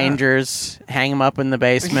strangers, hang them up in the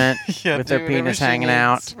basement yeah, with do their whatever penis she hanging needs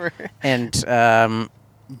out, for- and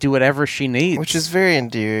do whatever she needs. which is very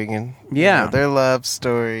endearing, and Yeah. their love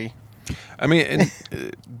story. I mean, and,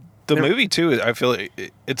 the movie too. I feel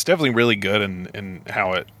it's definitely really good in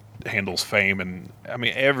how it handles fame, and I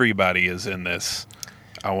mean everybody is in this.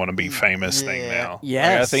 I want to be famous thing Yeah. now.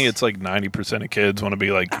 Yes. Like, I think it's like 90% of kids want to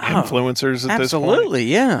be like influencers at this point. absolutely,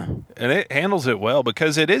 yeah. And it handles it well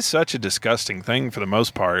because it is such a disgusting thing for the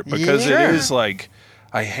most part. Because Yeah. it is like,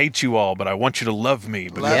 I hate you all, but I want you to love me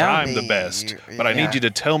because Love I'm the me. best. But I Yeah. need you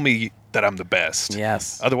to tell me that I'm the best.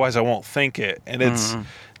 Yes. Otherwise, I won't think it. And it's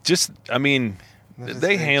just, I mean, is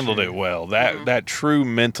they very handled true. it well. That true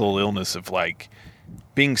mental illness of like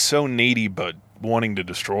being so needy but wanting to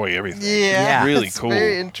destroy everything. Yeah. Really it's cool.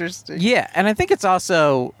 Very interesting. Yeah, and I think it's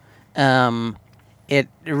also it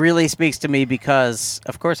really speaks to me because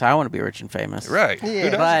of course I want to be rich and famous. Right. Yeah.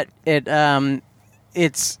 Who doesn't? But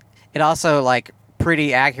it also like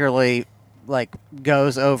pretty accurately like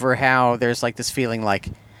goes over how there's like this feeling like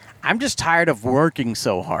I'm just tired of working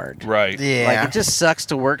so hard. Right. Yeah. Like it just sucks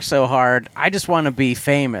to work so hard. I just want to be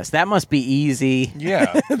famous. That must be easy.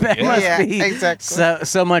 Yeah. That Yeah. must Yeah, be exactly.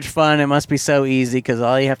 so much fun. It must be so easy because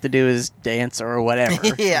all you have to do is dance or whatever.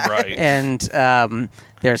 yeah. Right. And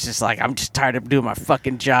there's just like I'm just tired of doing my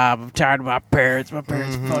fucking job. I'm tired of my parents. My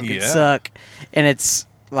parents fucking Yeah. suck. And it's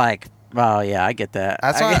like, oh yeah, I get that.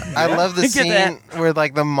 That's why I love the I get that. scene where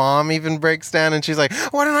like the mom even breaks down and she's like,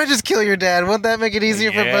 "Why don't I just kill your dad? Wouldn't that make it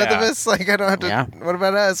easier for both of Yeah. us? Like I don't have to. Yeah. What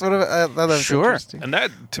about us? What about?" I thought that was Sure. interesting. And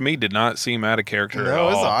that to me did not seem out of character No, at it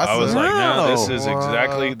was all. I was awesome. like, no, this No. is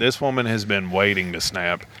exactly. This woman has been waiting to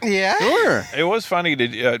snap. Yeah. Sure. It was funny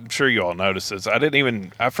to. I'm sure you all noticed this.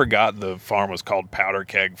 I forgot the farm was called Powder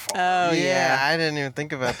Keg Farm. Oh yeah, I didn't even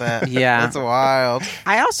think about that. Yeah. That's wild.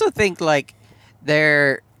 I also think like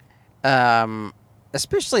they're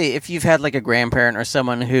especially if you've had like a grandparent or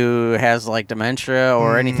someone who has like dementia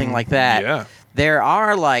or anything like that. Yeah. There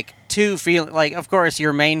are like two feeling like of course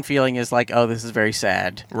your main feeling is like, oh, this is very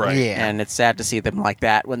sad. Right. Yeah. And it's sad to see them like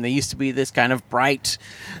that when they used to be this kind of bright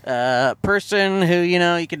person who, you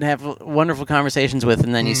know, you can have wonderful conversations with,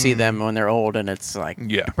 and then you see them when they're old and it's like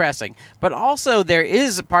Yeah. depressing. But also there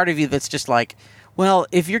is a part of you that's just like, well,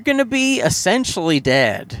 if you're going to be essentially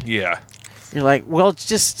dead, Yeah. you're like, well, it's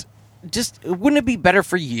just wouldn't it be better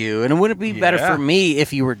for you, and wouldn't it be better Yeah. for me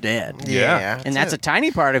if you were dead? Yeah. And that's a tiny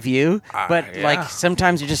part of you, but yeah. like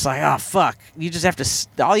sometimes you're just like, oh fuck, you just have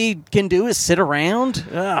to. All you can do is sit around.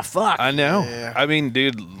 Oh fuck. I know. Yeah. I mean,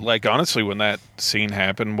 dude, like honestly, when that scene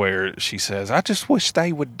happened where she says, "I just wish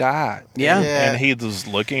they would die," Yeah. Yeah. and he was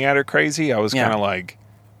looking at her crazy, I was Yeah. kind of like,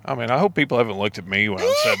 I mean, I hope people haven't looked at me when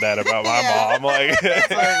I said that about my mom, like,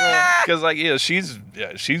 because like, yeah, she's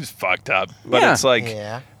fucked up, but Yeah. it's like,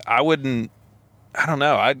 Yeah. I wouldn't. I don't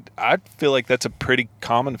know. I feel like that's a pretty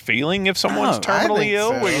common feeling if someone's Oh, I terminally think ill,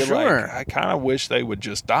 so. where you're Sure. like, I kind of wish they would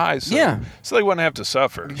just die, so they wouldn't have to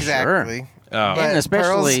suffer. Exactly. Oh. But And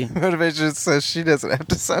especially- Pearl's motivation is so she doesn't have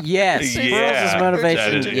to suffer. Yes, Yeah. Pearl's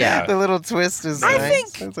motivation. That is- Yeah, The little twist is I nice.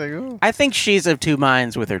 think- It's like, ooh. I think she's of two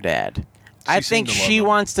minds with her dad. I think seemed to love she him.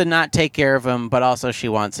 wants to not take care of him, but also she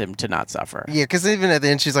wants him to not suffer. Yeah, because even at the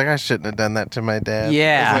end, she's like, I shouldn't have done that to my dad.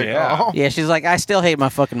 Yeah. It's like, Yeah. oh. Yeah, she's like, I still hate my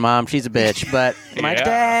fucking mom. She's a bitch, but my Yeah. To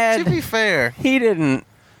dad, be fair, he didn't.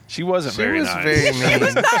 She wasn't she very was nice. very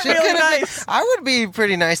mean. not She really could've been- nice. I would be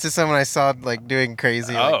pretty nice to someone I saw like doing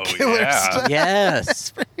crazy, like Oh, killer yeah. stuff.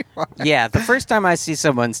 Yes. Yeah, the first time I see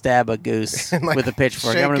someone stab a goose And, like, with a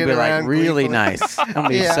pitchfork, I'm shake going to it be like around really gleefully. nice. I'm going to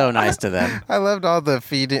be Yeah. so nice to them. I loved all the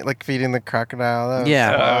feeding the crocodile. That was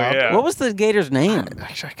Yeah. wild. Oh, yeah. What was the gator's name?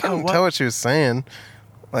 Actually, I couldn't what? tell what she was saying.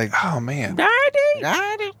 Like, Oh man. Daddy.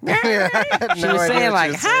 yeah, I had She no was idea saying what like,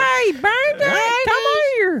 she was saying. "Hey, Birdie, come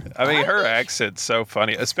here." I mean, her accent's so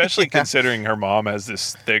funny, especially considering her mom has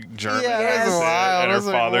this thick German Yeah, that's accent, wild. and I her was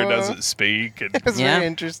like, father whoa. doesn't speak. And It was Yeah. very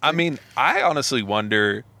interesting. I mean, I honestly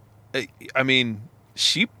wonder. I mean,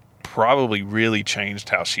 she probably really changed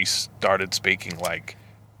how she started speaking, like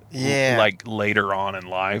later on in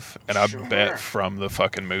life, and I bet from the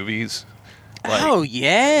fucking movies. Like, Oh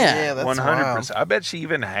yeah. Yeah, that's 100%. I bet she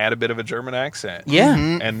even had a bit of a German accent. Yeah.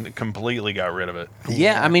 Mhm. And completely got rid of it.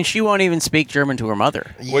 Yeah, I mean, she won't even speak German to her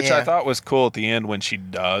mother. Which I Yeah. thought was cool at the end when she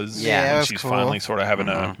does. Yeah, that when was she's cool. finally sort of having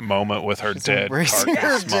a moment with her She's dead embracing her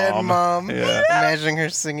carcass dead mom. Yeah. Imagining her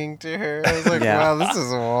singing to her. I was like, Yeah. wow, this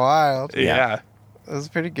is wild. Yeah. It was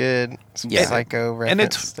pretty good. Some Yeah. psycho reference And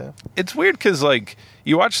it's- stuff. It's weird because, like,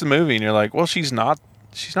 you watch the movie and you're like, well, she's not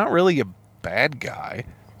really a bad guy.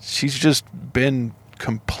 She's just been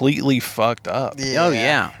completely fucked up. Oh,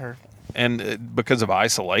 yeah. Her- And because of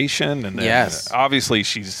isolation. And then Yes. obviously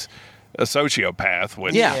she's a sociopath,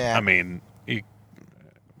 which, Yeah. I mean,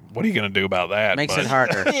 what are you going to do about that? Makes But it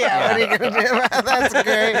harder. yeah, what are you going to do about that? That's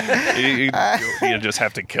great. you just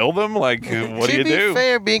have to kill them? Like, what do to you be do?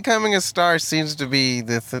 fair, becoming a star seems to be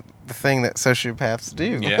the thing that sociopaths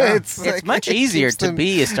do. Yeah. It's like, much it easier keeps to them-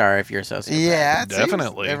 be a star if you're a sociopath. Yeah, it seems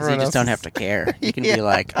Definitely. So you So everyone you just else don't is- have to care. You can Yeah. be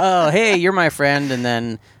like, "Oh, hey, you're my friend," and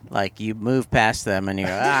then like you move past them and you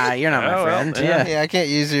go, "Ah, you're not my Oh, well, friend." yeah. Yeah, I can't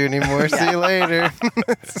use you anymore. See you later.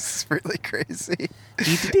 This is really crazy. How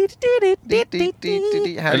you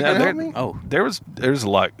And, gonna there- help me? Oh, There's a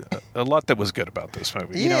lot that was good about this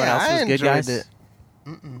movie. You know what else I was good, enjoyed guys? it.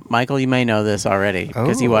 Michael, you may know this already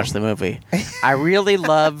because you Oh. watched the movie. I really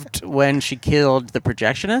loved when she killed the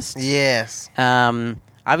projectionist. Yes.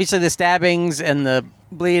 Obviously, the stabbings and the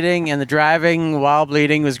bleeding and the driving while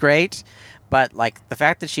bleeding was great, but like the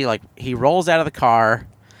fact that he rolls out of the car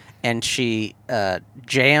and she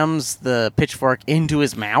jams the pitchfork into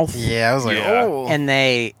his mouth, Yeah, I was like, Yeah. oh. and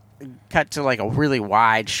they cut to like a really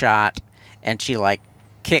wide shot, and she like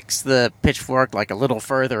kicks the pitchfork like a little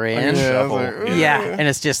further in. yeah, I was shovel. like, "Ugh." Yeah, and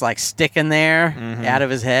it's just like sticking there Mhm. out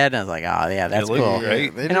of his head. And I was like, oh yeah, that's It looked cool.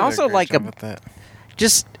 great. They And did a also, great like, job a- with that.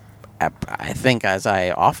 Just, I think, as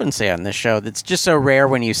I often say on this show, it's just so rare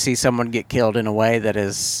when you see someone get killed in a way that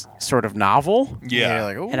is sort of novel. Yeah. you're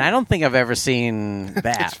like, "Ooh." And I don't think I've ever seen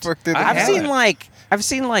that. Pitchfork through the I I've head. seen like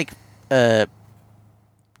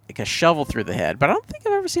a shovel through the head, but I don't think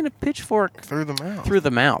I've ever seen a pitchfork through the mouth. through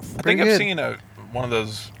the mouth. I Pretty think I've good. seen one of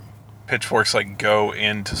those pitchforks like go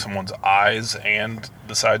into someone's eyes and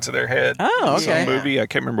the sides of their head. Oh, In some okay. movie. I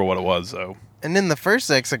can't remember what it was though. And then the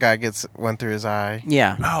first X, a guy gets one through his eye,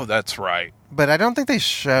 Yeah. Oh, that's right. but I don't think they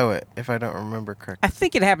show it if I don't remember correctly. I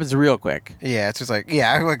think it happens real quick. Yeah, it's just like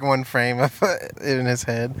like one frame of it in his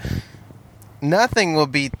head. Nothing will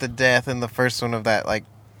beat the death in the first one of that like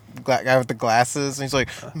guy with the glasses, and he's like,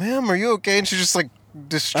 "Ma'am, are you okay?" And she just like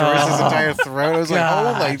destroys his Oh, entire throat. I was like,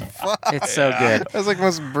 God. "Holy fuck!" It's so good. That was like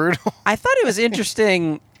most brutal. I thought it was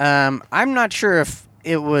interesting. I'm not sure if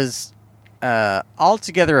it was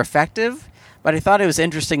altogether effective, but I thought it was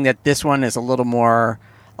interesting that this one is a little more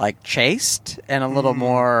like chaste and a little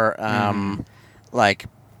more like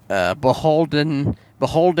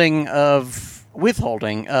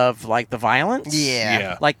withholding of like the violence.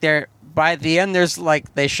 Yeah. Like by the end, there's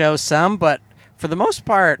like they show some, but for the most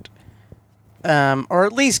part, or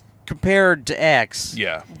at least compared to X,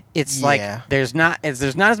 Yeah. it's Yeah. like there's not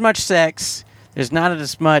as much sex, there's not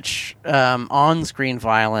as much on-screen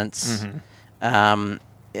violence, and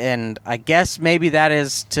I guess maybe that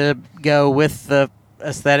is to go with the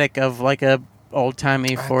aesthetic of like a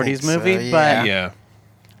old-timey I 40s think so, movie, yeah. but Yeah.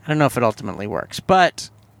 I don't know if it ultimately works. But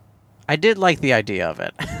I did like the idea of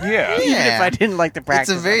it, Yeah. even if I didn't like the practice.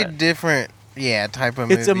 It's a very of it. different, type of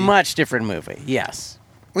movie. It's a much different movie. Yes.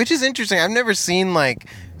 Which is interesting. I've never seen like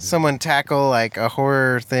someone tackle like a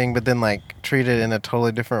horror thing, but then like treat it in a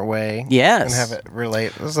totally different way. Yes. and have it relate.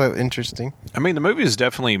 It was so interesting. I mean, the movie is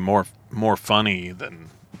definitely more funny than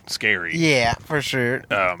scary. Yeah, for sure.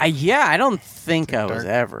 I don't think I was dark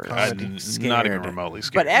ever I'm scared. not even remotely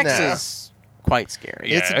scared. But X No. is quite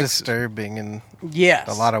scary. Yeah, It's X- disturbing in Yes.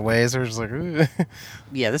 a lot of ways. We're just like, ooh.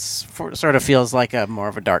 Yeah, this sort of feels like a more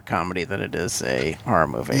of a dark comedy than it is a horror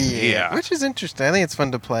movie. Yeah. Which is interesting. I think it's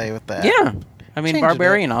fun to play with that. Yeah. I mean, Change it up.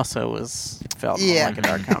 Barbarian also felt more Yeah. like a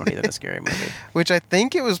dark comedy than a scary movie. Which I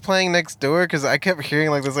think it was playing next door because I kept hearing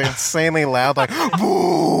like this like insanely loud like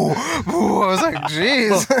boo boo. I was like,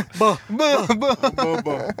 jeez.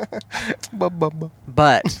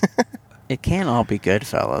 But it can all be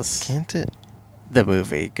Goodfellas. Can't it? The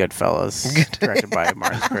movie Goodfellas, directed by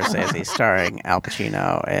Martin Scorsese, starring Al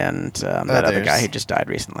Pacino and that other Others. guy who just died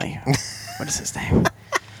recently. What is his name?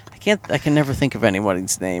 I can never think of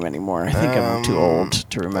anybody's name anymore. I think I'm too old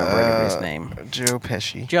to remember anybody's name. Joe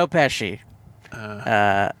Pesci. Joe Pesci.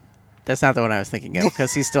 That's not the one I was thinking of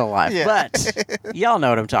because he's still alive. Yeah. But y'all know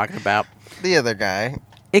what I'm talking about. The other guy.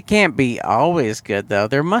 It can't be always good, though.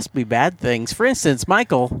 There must be bad things. For instance,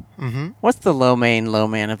 Michael, what's the low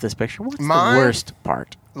man of this picture? What's Mine? the worst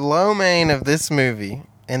part? Low main of this movie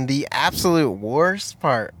and the absolute worst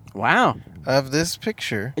part Wow. of this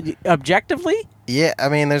picture. Objectively? Yeah, I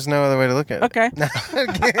mean, there's no other way to look at it. Okay.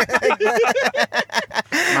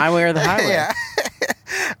 My way or the highway.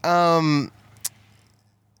 Yeah.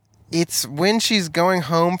 It's when she's going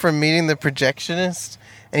home from meeting the projectionist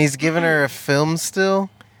and he's giving her a film still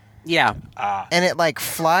Yeah. and it like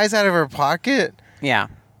flies out of her pocket Yeah.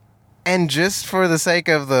 and just for the sake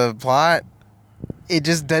of the plot it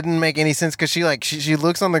just doesn't make any sense because she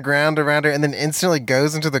looks on the ground around her and then instantly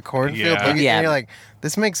goes into the cornfield Yeah. and Yeah. you're like,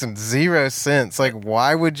 this makes some zero sense. Like,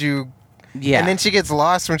 why would you? Yeah. And then she gets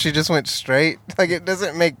lost when she just went straight. Like, it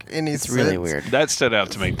doesn't make any it's sense. really weird. That stood out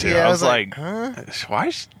to me too. Yeah, I was like, huh?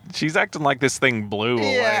 why? She's acting like this thing blew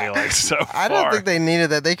Yeah. away like so far. I don't think they needed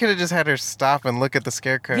that. They could have just had her stop and look at the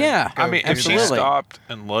scarecrow. Yeah. Go I mean, if she Absolutely. stopped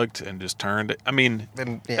and looked and just turned, I mean,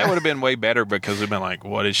 then, yeah. that would have been way better because we've been like,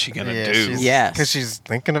 what is she gonna do? Yes. because she's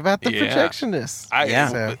thinking about the Yeah. projectionist. Yeah.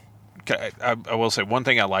 So, I will say one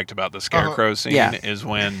thing I liked about the scarecrow scene Yeah. is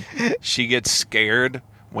when she gets scared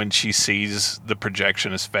when she sees the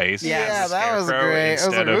projectionist face. Yeah, as the that was scarecrow great. I was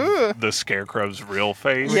Instead like, of "Ooh." the scarecrow's real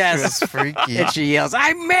face. Yes. It was freaky. And she yells,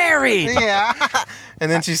 "I'm married!" Yeah. And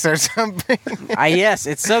then she starts jumping. Yes,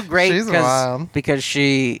 it's so great She's wild. because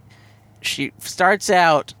she starts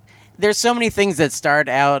out. There's so many things that start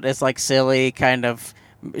out as like silly, kind of.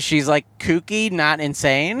 She's like kooky, not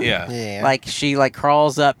insane. Yeah. Yeah. Like she like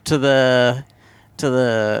crawls up to the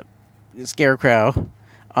scarecrow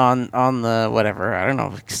on the whatever, I don't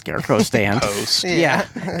know, scarecrow stand. Post. Yeah.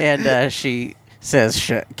 And she says,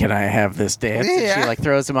 "Can I have this dance?" And she Yeah. like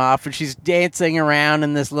throws him off, and she's dancing around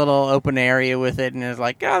in this little open area with it, and is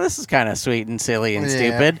like, "Oh, this is kind of sweet and silly and Yeah.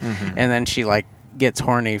 stupid." And then she like gets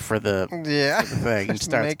horny for the Yeah. thing and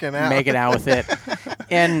starts Making out. with it,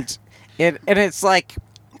 and it's like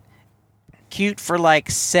cute for like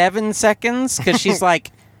 7 seconds because she's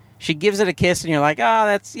like. She gives it a kiss, and you're like, "Oh,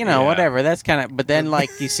 that's Yeah. whatever." That's kind of. But then,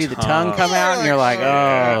 like, you see the tongue come out, and you're like,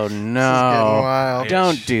 Yeah. "Oh This is getting no!" wild.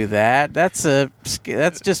 Don't do that. That's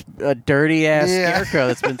just a dirty ass Yeah. scarecrow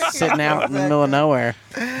that's been sitting out in the middle of nowhere.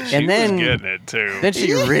 She And then was getting it too. then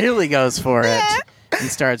she really goes for it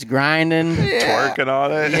and starts grinding. Twerking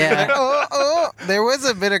on it. Yeah. Oh. There was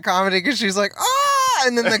a bit of comedy because she's like, "Oh!"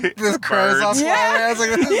 And then the crows all Birds. fly away. I was like,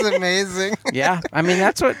 "This is amazing." Yeah, I mean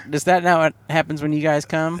is that not what happens when you guys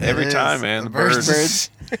come? Every It is. time, man. The Birds. birds.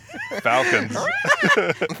 Falcons.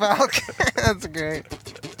 Falcon. That's great.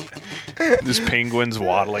 Just penguins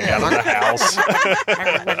waddling out of the house.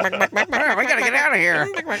 We gotta get out of here.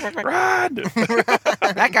 Run!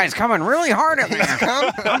 That guy's coming really hard at me.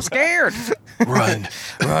 I'm scared. Run.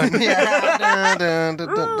 Yeah. Dun, dun, dun,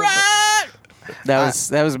 dun, dun.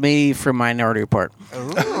 That was me from Minority Report.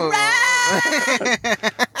 Ooh.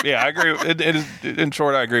 Yeah, I agree. In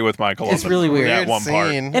short, I agree with Michael. It's on really weird. That one part.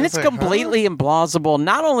 scene. And it's like, huh? completely implausible,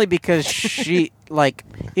 not only because she, like,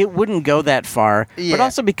 it wouldn't go that far, but Yeah.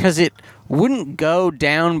 also because it wouldn't go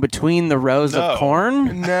down between the rows No. of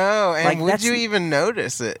corn. No, and Like, would that's- you even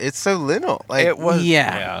notice it? It's so little. Like, It was.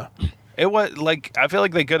 Yeah. It was like I feel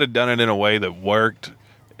like they could have done it in a way that worked,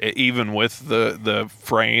 even with the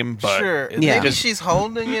frame. But sure. it Yeah. Maybe just- she's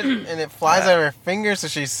holding it and it flies out of her finger, so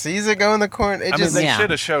she sees it go in the corn. It I mean, just they Yeah.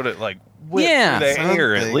 should have showed it like with Yeah. the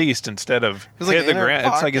air at Something. least instead of was like hit the in her ground.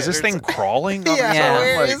 It's like, is pocket this or thing something. crawling? On yeah. its Yeah. own?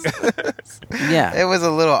 Where Like- is this? Yeah. It was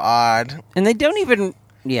a little odd. And they don't even,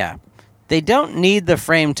 they don't need the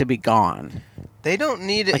frame to be gone. They don't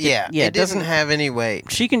need it. Like it doesn't have any weight.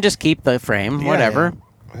 She can just keep the frame, whatever.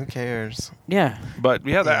 Who cares? Yeah. But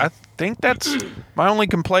I think that's my only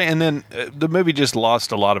complaint. And then the movie just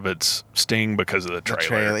lost a lot of its sting because of the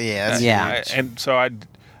trailer. Yeah. And so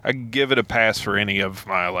I give it a pass for any of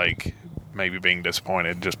my like maybe being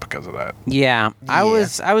disappointed just because of that. Yeah. I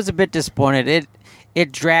was a bit disappointed.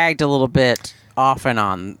 It dragged a little bit off and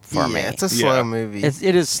on for me. It's a slow movie.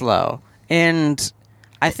 It is slow, and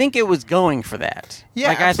I think it was going for that. Yeah,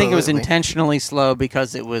 like I think it was absolutely. intentionally slow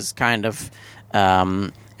because it was kind of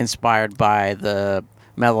inspired by the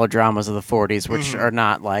melodramas of the 40s, which are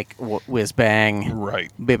not like whiz bang,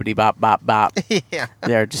 Right. bibbity bop bop bop. Yeah.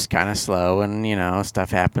 They're just kind of slow, and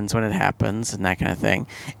stuff happens when it happens, and that kind of thing.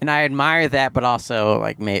 And I admire that, but also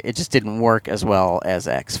like it just didn't work as well as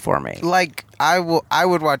X for me. Like I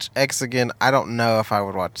would watch X again. I don't know if I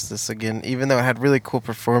would watch this again, even though it had really cool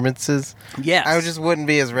performances. Yes, I just wouldn't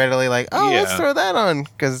be as readily like, let's Yeah. throw that on,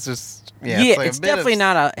 because it's just it's definitely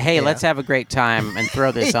not a hey, yeah. let's have a great time and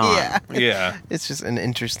throw this on. Yeah. Yeah. It's just an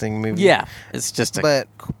interesting movie. Yeah, it's just a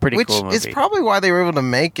pretty which cool movie. is probably why they were able to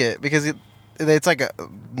make it, because it's like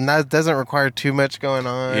doesn't require too much going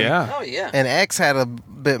on. Yeah. Oh yeah. And X had a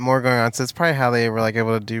bit more going on, so it's probably how they were like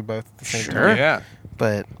able to do both at the same Sure. time. Yeah.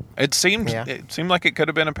 But It seemed like it could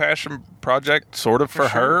have been a passion project, sort of for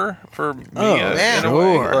sure. her, for Mia, Oh, yeah. in a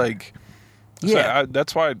way. sure. Like, Yeah. so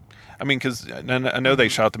that's why. I mean, because I know they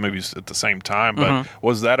shot the movies at the same time, but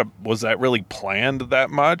was that really planned that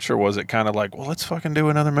much, or was it kind of like, well, let's fucking do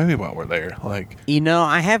another movie while we're there? Like,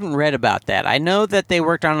 I haven't read about that. I know that they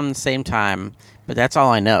worked on them at the same time, but that's all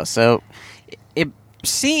I know. So it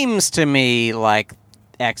seems to me like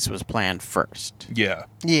X was planned first, yeah,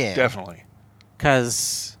 yeah, definitely,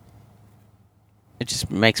 because it just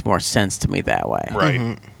makes more sense to me that way.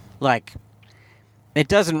 right? Like, it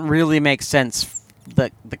doesn't really make sense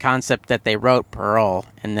the concept that they wrote Pearl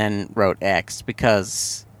and then wrote X,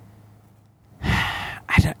 because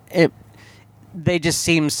they just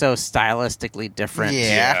seem so stylistically different.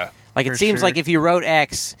 Yeah. Like, For it seems sure. like if you wrote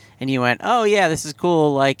X and you went, oh yeah, this is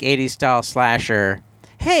cool, like 80s style slasher,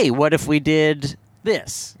 hey, what if we did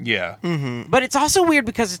this? Yeah, But it's also weird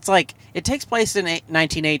because it's like, it takes place in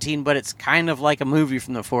 1918, but it's kind of like a movie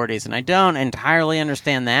from the 40s, and I don't entirely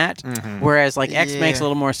understand that. Whereas like X makes a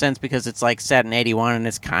little more sense because it's like set in 81, and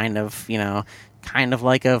it's kind of, kind of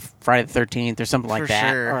like a Friday the 13th or something like For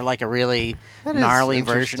that, sure. or like a really That is gnarly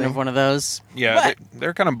version interesting. of one of those. yeah. But,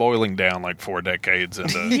 They're kind of boiling down like 4 decades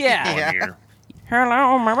into Yeah. one Yeah. year.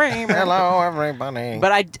 hello, my baby. Hello, everybody.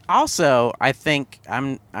 But I think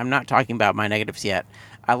I'm not talking about my negatives yet.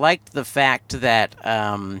 I liked the fact that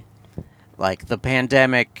like the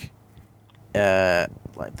pandemic, like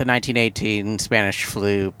the 1918 Spanish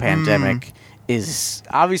flu pandemic is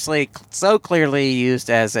obviously so clearly used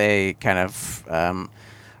as a kind of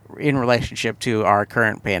in relationship to our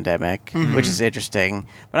current pandemic, which is interesting.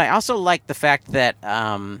 But I also like the fact that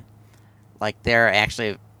like there are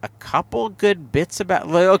actually a couple good bits about.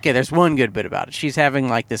 Okay, there's one good bit about it. She's having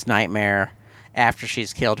like this nightmare after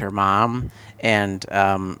she's killed her mom, and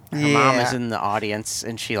her mom is in the audience,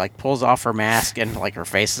 and she like pulls off her mask, and like her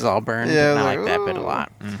face is all burned. Yeah, and I like, like that bit a ooh.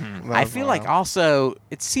 lot. That I was feel like wild. also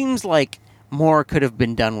it seems like more could have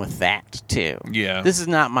been done with that too. Yeah. This is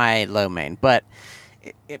not my low main, but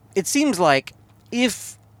it seems like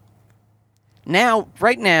if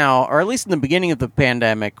right now, or at least in the beginning of the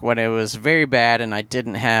pandemic, when it was very bad and I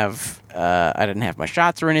didn't have my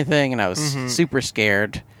shots or anything, and I was super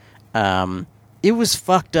scared, it was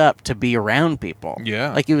fucked up to be around people.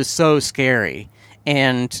 Yeah. Like, it was so scary,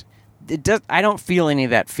 and I don't feel any of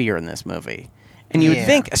that fear in this movie. And you would Yeah.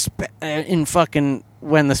 think in fucking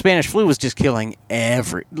when the Spanish flu was just killing you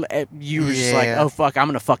were just like, Yeah. oh fuck, I'm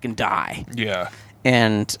gonna fucking die. Yeah.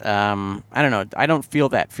 And I don't know, I don't feel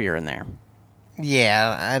that fear in there.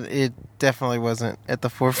 Yeah, it definitely wasn't at the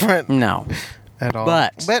forefront No. at all.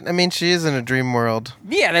 But- I mean, she is in a dream world.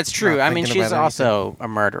 Yeah, that's true. Not I mean, thinking she's about also a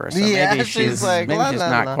murderer, so Yeah, maybe she's she's like, maybe la, she's la,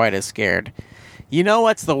 not la. quite as scared. You know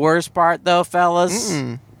what's the worst part, though, fellas?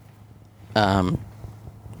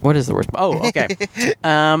 What is the worst? Oh, okay.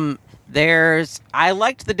 I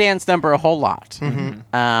liked the dance number a whole lot.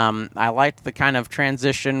 I liked the kind of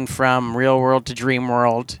transition from real world to dream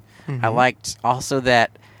world. I liked also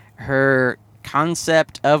that her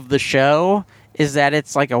concept of the show is that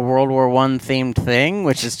it's like a World War I themed thing,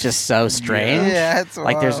 which is just so strange. Yeah, it's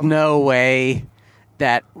like there's wild. no way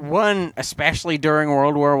that one, especially during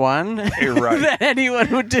World War One, You're right. that anyone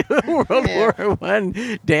would do a World War One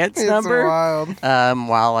dance It's number. wild.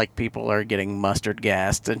 While like people are getting mustard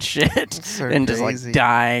gassed and shit, So and just like crazy.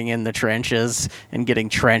 dying in the trenches and getting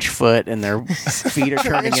trench foot, and their feet are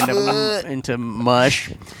turning Trench foot. into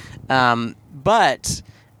mush. But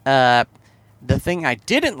the thing I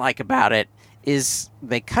didn't like about it is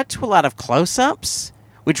they cut to a lot of close-ups,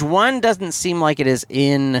 which one doesn't seem like it is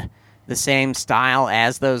in the same style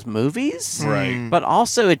as those movies. Right. But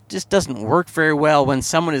also, it just doesn't work very well when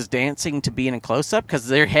someone is dancing to be in a close-up because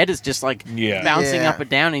their head is just like Yeah. bouncing Yeah. up and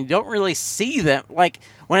down, and you don't really see them. Like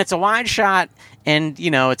when it's a wide shot and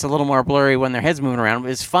it's a little more blurry when their head's moving around,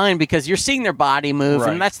 it's fine because you're seeing their body move,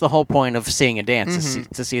 Right. and that's the whole point of seeing a dance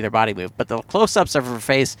to see their body move. But the close-ups of her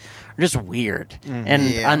face are just weird and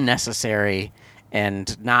Yeah. unnecessary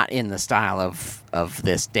and not in the style of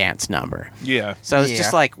this dance number. Yeah. So it's Yeah.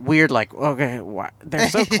 just like weird, like, okay, they're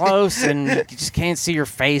so close and you just can't see your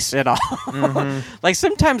face at all. Like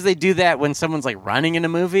sometimes they do that when someone's like running in a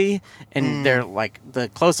movie and they're like, the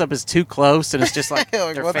close up is too close and it's just like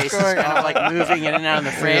Like, their what's face is going kind of like moving in and out of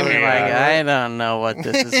the frame. And you're like, Yeah. I don't know what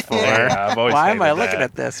this is for. Yeah, I've always Why am I hated looking that.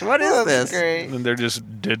 at this? What is That's this? great. And they're just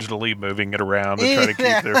digitally moving it around to try to keep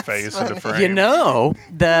Yeah, their that's face in the funny. frame. You know,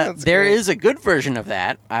 there great. is a good version of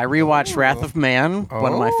that. I rewatched Wrath of Man,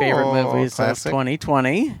 one of my favorite Oh, movies classic. of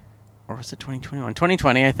 2020. Or was it 2021?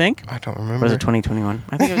 2020, I think. I don't Or remember. was it 2021?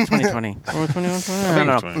 I think it was 2020. Or 21? I don't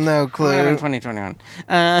know. 2020. No Might clue. have been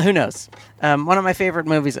 2021. Who knows? One of my favorite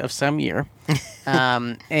movies of some year.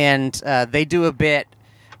 And they do a bit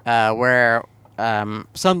where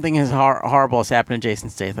something horrible has happened to Jason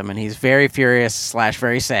Statham, and he's very furious /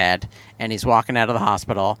 very sad, and he's walking out of the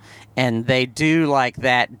hospital, and they do like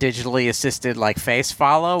that digitally assisted like face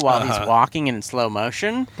follow while he's walking in slow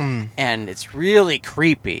motion, and it's really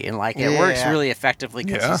creepy, and like it works Yeah. really effectively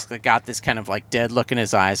because Yeah. he's got this kind of like dead look in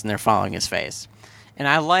his eyes, and they're following his face. And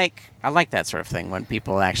I like that sort of thing when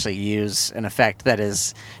people actually use an effect that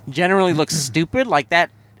is generally looks stupid like that.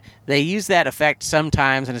 They use that effect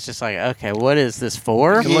sometimes, and it's just like, okay, what is this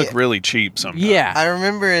for? It can look really cheap sometimes. Yeah. I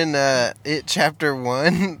remember in It Chapter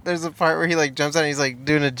 1, there's a part where he like jumps out and he's like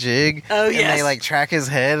doing a jig. Oh, and yes. they like track his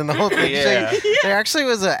head and the whole thing. Yeah. There actually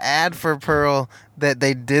was an ad for Pearl that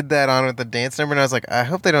they did that on with the dance number, and I was like, I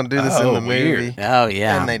hope they don't do this in Oh, the weird. movie. Oh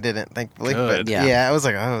yeah. And they didn't, thankfully. Good. But Yeah. yeah, I was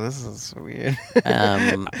like, oh, this is weird.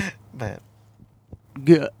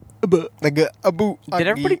 But like Did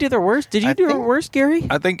everybody do their worst? Did you I do your think- worst, Gary?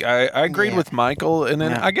 I think I agreed Yeah. with Michael, and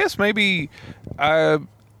then Yeah. I guess maybe I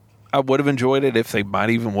would have enjoyed it if they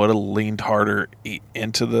might even would have leaned harder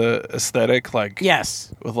into the aesthetic, like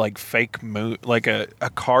Yes. with like fake moon, like a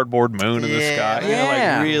cardboard moon in the Yeah. sky.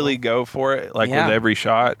 Yeah. Like really go for it, like Yeah. with every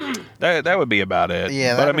shot. That would be about it.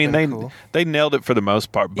 Yeah, but I that'd mean have they been cool. they nailed it for the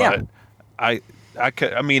most part. Yeah. But I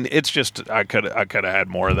could. I mean, it's just I could have had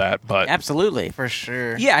more of that. But Absolutely. For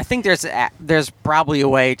sure. Yeah, I think there's probably a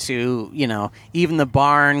way to, even the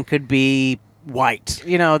barn could be white.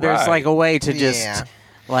 There's Right. like a way to just Yeah.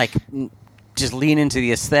 like just lean into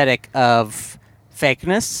the aesthetic of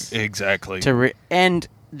fakeness. exactly. And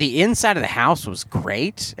the inside of the house was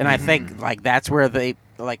great, and I think like that's where they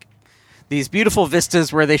like these beautiful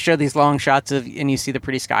vistas where they show these long shots of and you see the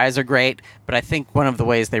pretty skies are great. But I think one of the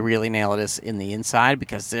ways they really nail it is in the inside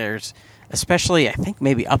because there's especially I think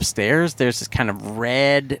maybe upstairs there's this kind of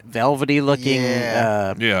red velvety looking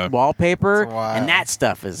Yeah. wallpaper, It's wild. and that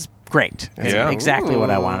stuff is great. It's Yeah. exactly what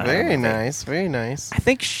I Ooh, wanted. Very nice. Very nice. I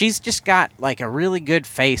think she's just got like a really good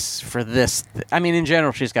face for this. I mean, in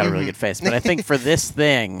general, she's got a really good face, but I think for this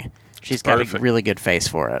thing, she's got a Perfect. really good face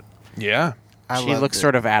for it. yeah. I She loved looks it.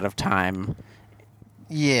 sort of out of time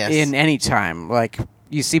Yes. in any time. Like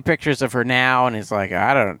you see pictures of her now, and it's like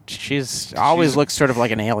she's always looks sort of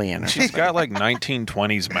like an alien. Or She's something. got like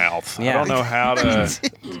 1920s mouth. I Yeah. don't know how to. It's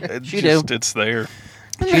there.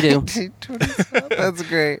 She do. 1920s. That's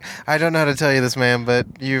great. I don't know how to tell you this, man, but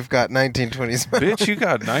you've got 1920s. Bitch, you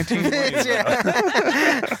got 1920s.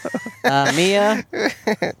 Mia,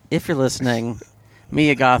 if you're listening,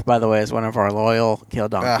 Mia Goth, by the way, is one of our loyal kill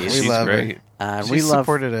donkeys. We She's love her. great. She we love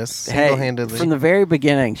supported us Hey, single-handedly. from the very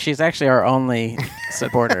beginning. She's actually our only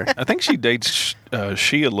supporter. I think she dates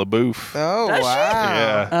Shia LaBeouf. Oh, Does she? wow.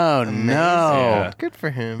 Yeah. Oh Amazing. no, Yeah. Good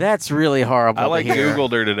for him. that's really horrible. I like to hear.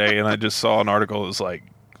 Googled her today, and I just saw an article that was like,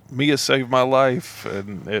 Mia saved my life,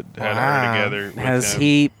 and it had Wow. her together. with Has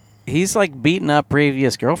him. he's like beaten up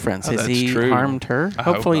previous girlfriends? Oh, Has that's he true. harmed her? I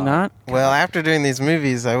hope Hopefully not. not. Well, after doing these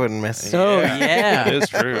movies, I wouldn't miss it. Oh, yeah. It's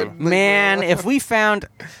true. Man, if we found,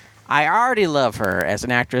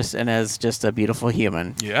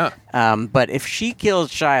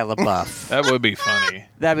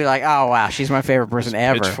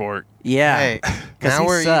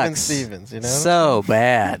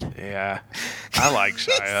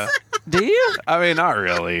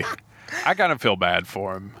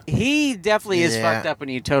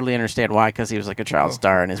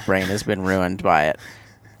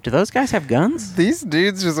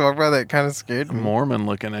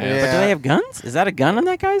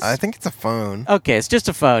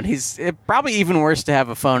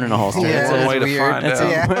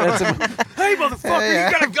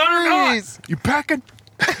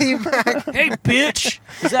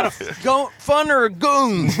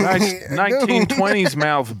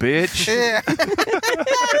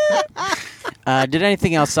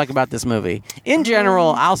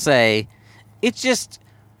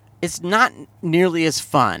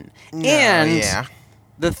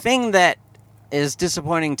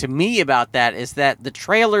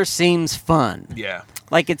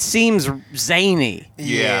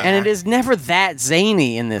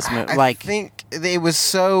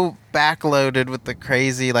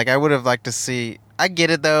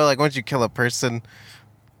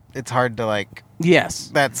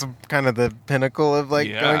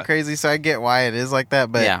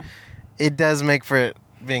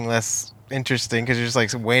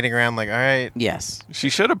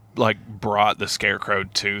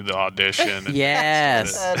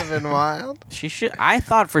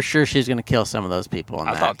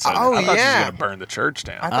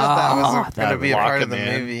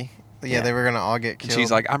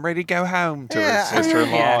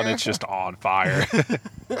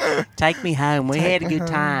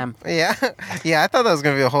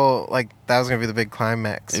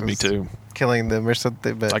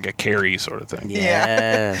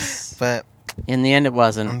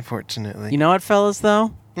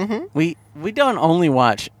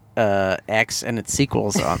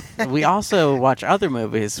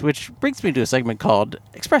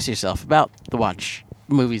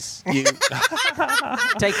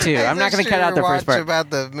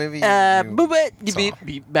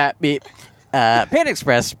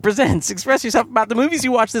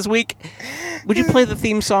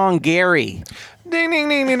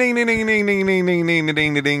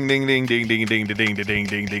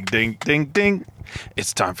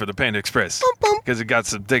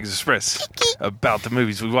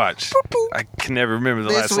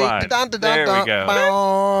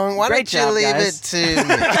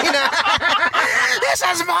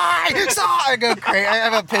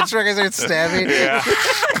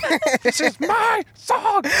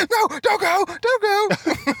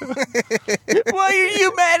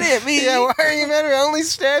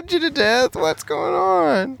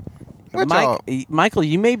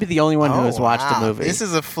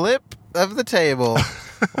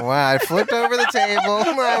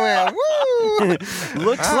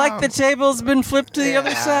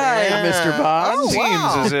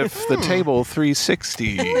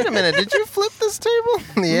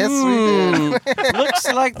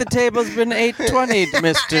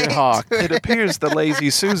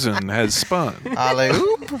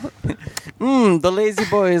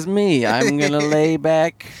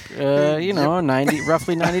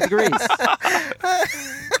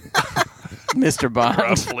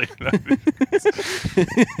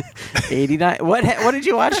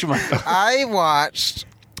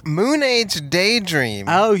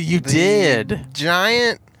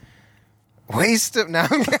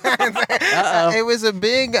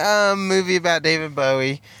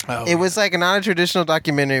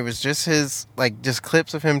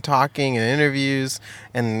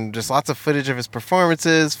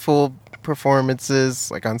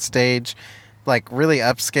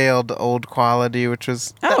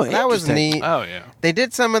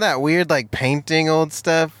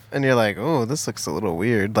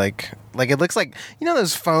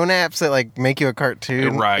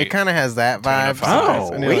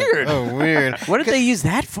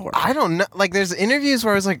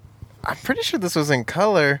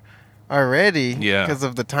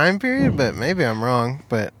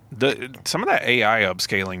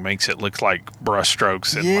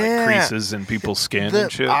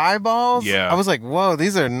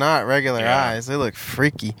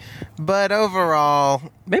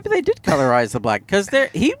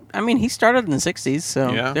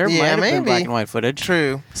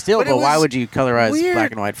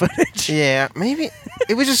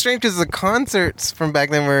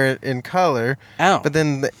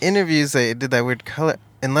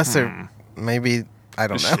 I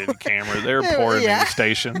don't know. Shitty camera. They're poor in yeah. these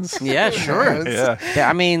stations. Yeah, sure. Yeah. Yeah,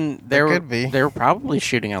 I mean, There could be. they were probably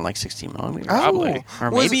shooting on like 16 millimeters, Oh, Probably. or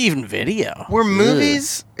was- maybe even video. Were Ugh.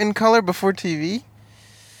 movies in color before TV?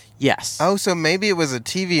 Yes. Oh, so maybe it was a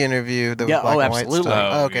TV interview that was Yeah, black oh, and white absolutely.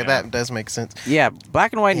 stuff. Oh, okay, yeah. that does make sense. Yeah,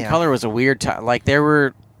 black and white and Yeah. color was a weird time. Like there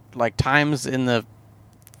were like times in the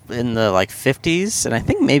like 50s, and I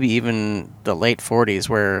think maybe even the late 40s,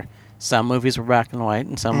 where some movies were black and white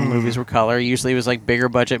and some movies were color. Usually, it was like bigger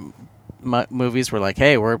budget movies were like,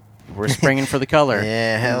 "Hey, we're springing for the color."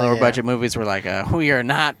 Yeah, And hell lower yeah. budget movies were like, "We are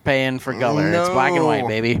not paying for color. It's black and white, No.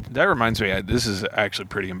 baby." That reminds me. This is actually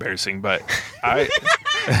pretty embarrassing, but I,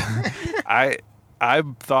 I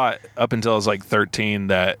thought up until I was like 13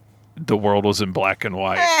 that the world was in black and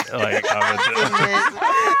white. Like,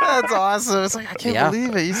 That's awesome. It's like, I can't Yeah.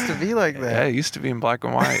 believe it used to be like yeah, that. it used to be in black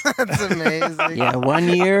and white. That's amazing. Yeah, 1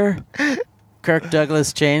 year, Kirk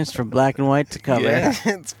Douglas changed from black and white to color. Yeah.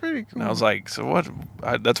 It's pretty cool. And I was like, so what?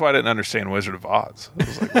 That's why I didn't understand Wizard of Oz. I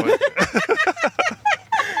was like, what?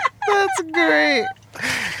 That's great.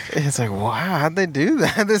 It's like, wow, how'd they do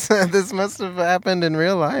that? This must have happened in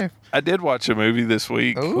real life. I did watch a movie this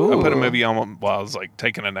week. Ooh. I put a movie on while I was like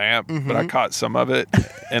taking a nap, but I caught some of it,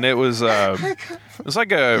 and it was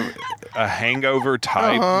like a hangover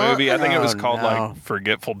type movie. I think it was Oh, called no. like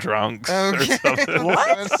Forgetful Drunks or Okay. something.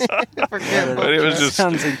 Forget But it was That just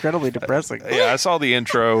sounds incredibly depressing. yeah. I saw the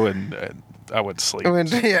intro and I went to sleep.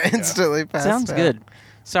 instantly passed Sounds out. good.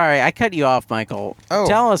 Sorry, I cut you off, Michael. Oh.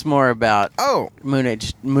 Tell us more about Oh, Moon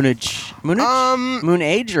Age, Moon Age or Moon Moon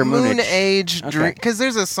Age? Age Okay. Dream. Because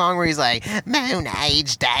there's a song where he's like, Moon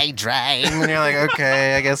Age Daydream. And you're like,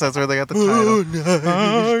 okay, I guess that's where they got the title.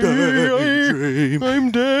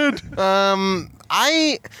 I'm dead.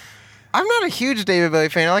 I'm not a huge David Bowie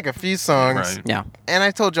fan. I like a few songs. Right. Yeah, And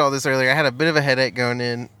I told y'all this earlier. I had a bit of a headache going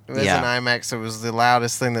in. It was Yeah. an IMAX, so it was the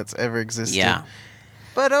loudest thing that's ever existed. yeah,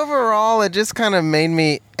 But overall, it just kind of made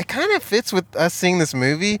me. It kind of fits with us seeing this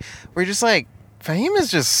movie. We're just like, Fahim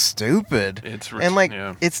is just stupid, and like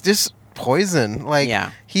yeah. it's just poison. Like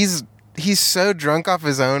Yeah. he's so drunk off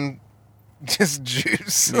his own just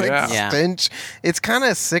juice, like Yeah. Yeah. stench. It's kind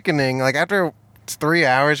of sickening. Like after 3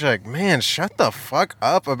 hours, you're like, man, shut the fuck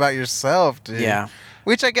up about yourself, dude. yeah.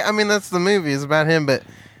 Which I mean, that's the movie. It's about him, but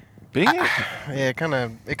Being yeah, it kind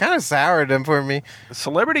of soured him for me.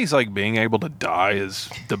 celebrities like being able to die is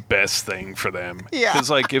the best thing for them. Yeah. Because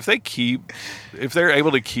like if they're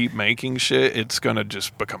able to keep making shit, it's gonna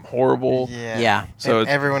just become horrible. Yeah. Yeah. So And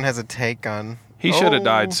everyone has a take on. He should have Oh.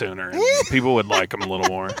 died sooner. And people would like him a little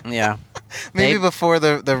more. Yeah. Maybe They- before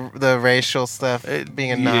the racial stuff,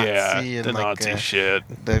 being a Nazi yeah, and the like Nazi shit.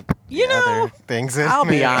 the You know, other things. that I'll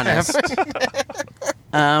be may honest. happen.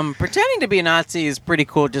 Pretending to be a Nazi is pretty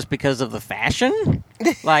cool just because of the fashion.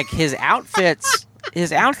 Like his outfits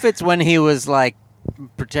when he was like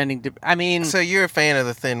pretending to. I mean, So you're a fan of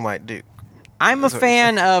the Thin White Duke? I'm a that's what you're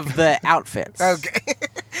fan of the outfits. Okay.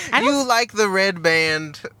 I You don't- like the red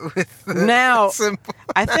band with the Now- symbol.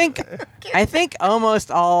 I think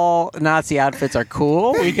almost all Nazi outfits are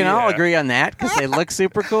cool. We can all Yeah. agree on that because they look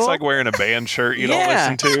super cool. It's like wearing a band shirt you Yeah, don't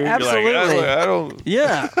listen to. absolutely. You're like, I don't.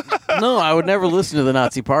 yeah. No, I would never listen to the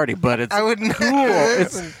Nazi Party, but it's I wouldn't. cool.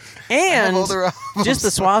 It's and just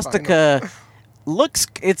the swastika looks.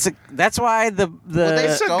 That's why the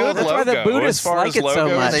they stole that's the why the logo. Buddhists As far like as it so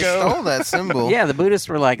logos much. They go. stole that symbol. Yeah, the Buddhists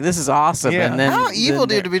were like, "This is awesome," Yeah. and then How evil,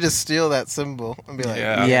 then dude, to be to steal that symbol and be like,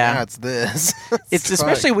 Yeah. Yeah. now it's this. It's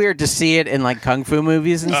especially weird to see it in like kung fu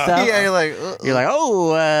movies and stuff. Yeah, you're like, You're like,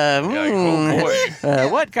 oh, oh, boy.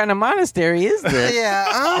 what kind of monastery is this?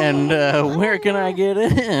 yeah, And where can I get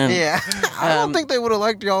in? yeah. I don't think they would have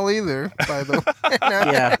liked y'all either. By the way,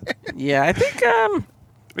 No. yeah. I think It'd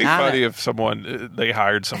be I- funny if they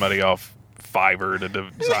hired somebody off Fiverr to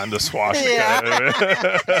design the swastika.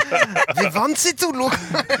 We want it to look.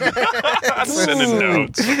 Sending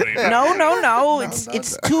notes. no.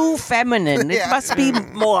 It's too feminine. It Yeah. must be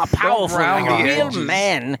more powerful, round like a the real edges.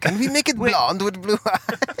 man. Can we make it blonde with blue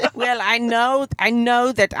eyes? Well, I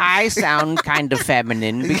know that I sound kind of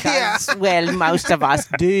feminine because, Yeah. well, most of us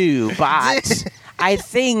do, but I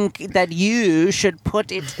think that you should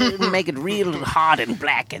make it real hard and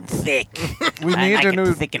black and thick. We I need like a it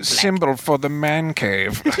new thick and black. symbol for the man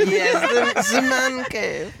cave. Yes, the man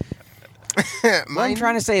cave. What I'm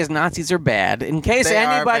trying to say is Nazis are bad. In case They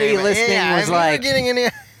are anybody very bad. listening Yeah, was if you're like, getting any.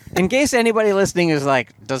 in case anybody listening is like,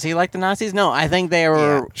 does he like the Nazis? No, I think they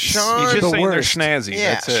were Sean- He's just the saying worst. they're snazzy.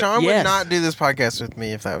 Yeah, That's it. Sean Yes. would not do this podcast with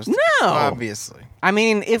me if that was No. obviously. I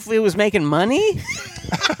mean, if it was making money,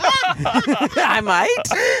 I might.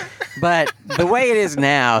 But the way it is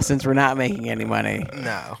now, since we're not making any money,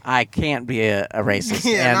 No. I can't be a racist.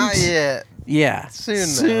 Yeah, and not yet. Yeah,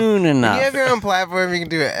 Soon enough. You have your own platform. You can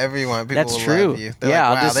do whatever you want. People That's will true. love you. They're Yeah, like,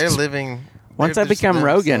 I'll wow, just- they're living. Once they're I just become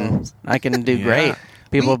Rogan, themselves. I can do Yeah. great.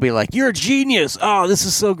 People will be like, "You're a genius! Oh, this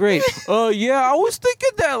is so great! Yeah, I was thinking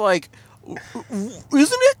that, like, isn't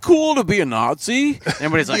it cool to be a Nazi?"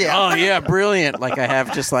 Everybody's like, Yeah. "Oh yeah, brilliant!" Like I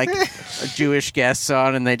have just like a Jewish guests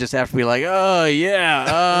on, and they just have to be like, "Oh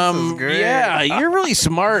yeah, This is great. yeah, you're really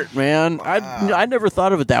smart, man. I never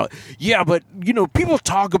thought of it that way. Yeah, but people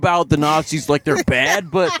talk about the Nazis like they're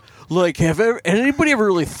bad, but." Like, has anybody ever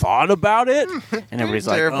really thought about it? And everybody's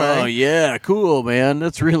like, Terrifying. "Oh yeah, cool, man.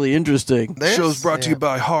 That's really interesting." There's- Show's brought to you yeah.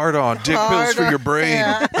 by Hard On, dick pills for your brain.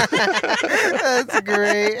 Yeah. That's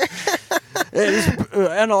great.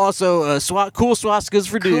 And also cool swastikas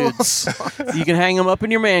for dudes. You can hang them up in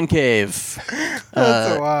your man cave.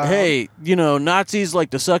 That's wild. Hey, Nazis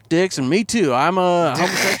like to suck dicks, and me too. I'm a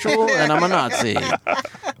homosexual, and I'm a Nazi.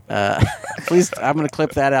 Please, I'm going to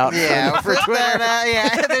clip that out Yeah, for flip Twitter. that out.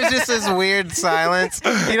 Yeah, there's just this weird silence.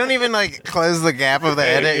 You don't even like close the gap of the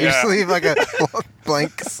edit. You just Yeah. leave like a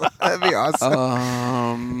blank. That'd be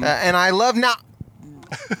awesome. And I love not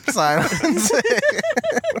silence.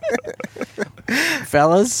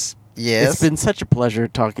 Fellas, Yes. it's been such a pleasure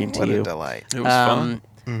talking to What you. a delight. It was fun.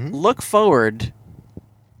 Look forward.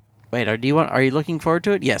 Wait, are you looking forward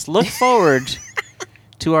to it? Yes. Look forward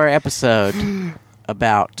to our episode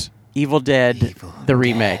about Evil Dead, the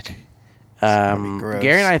remake. gross.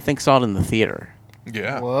 Gary and I think saw it in the theater,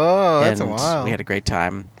 Yeah. Whoa, that's and wild. we had a great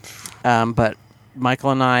time. But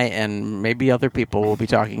Michael and I, and maybe other people, will be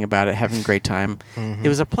talking about it, having a great time. It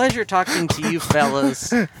was a pleasure talking to you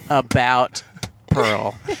fellas about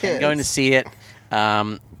Pearl and going to see it.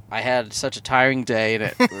 I had such a tiring day, and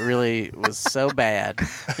it really was so bad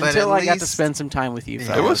until at I got to least- spend some time with you It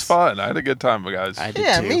fellas. It was fun. I had a good time, guys. I did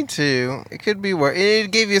Yeah, too. me too. It could be worse.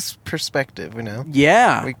 It gave you perspective,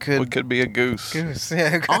 Yeah. We could. we could be a goose. Goose.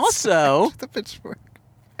 Yeah, Also, the pitchfork.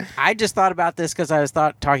 I just thought about this because I was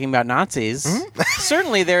talking about Nazis.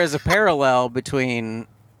 Certainly, there is a parallel between.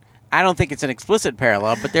 I don't think it's an explicit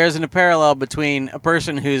parallel, but there's a parallel between a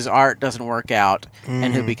person whose art doesn't work out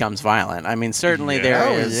and who becomes violent. I mean, certainly Yeah. there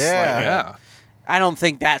Oh, is. yeah. like, Yeah. I don't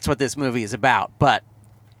think that's what this movie is about, but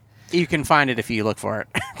you can find it if you look for it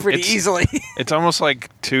pretty It's- easily. It's almost like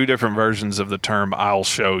two different versions of the term "I'll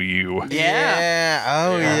show you." Yeah.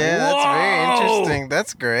 Oh, yeah. That's very Whoa. interesting.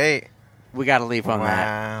 That's great. We got to leave on Wow.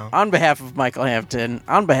 that. On behalf of Michael Hampton,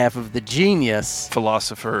 on behalf of the genius,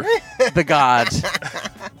 Philosopher. the god,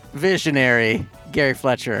 visionary, Gary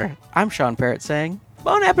Fletcher, I'm Sean Parrott saying,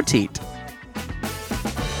 bon appetit.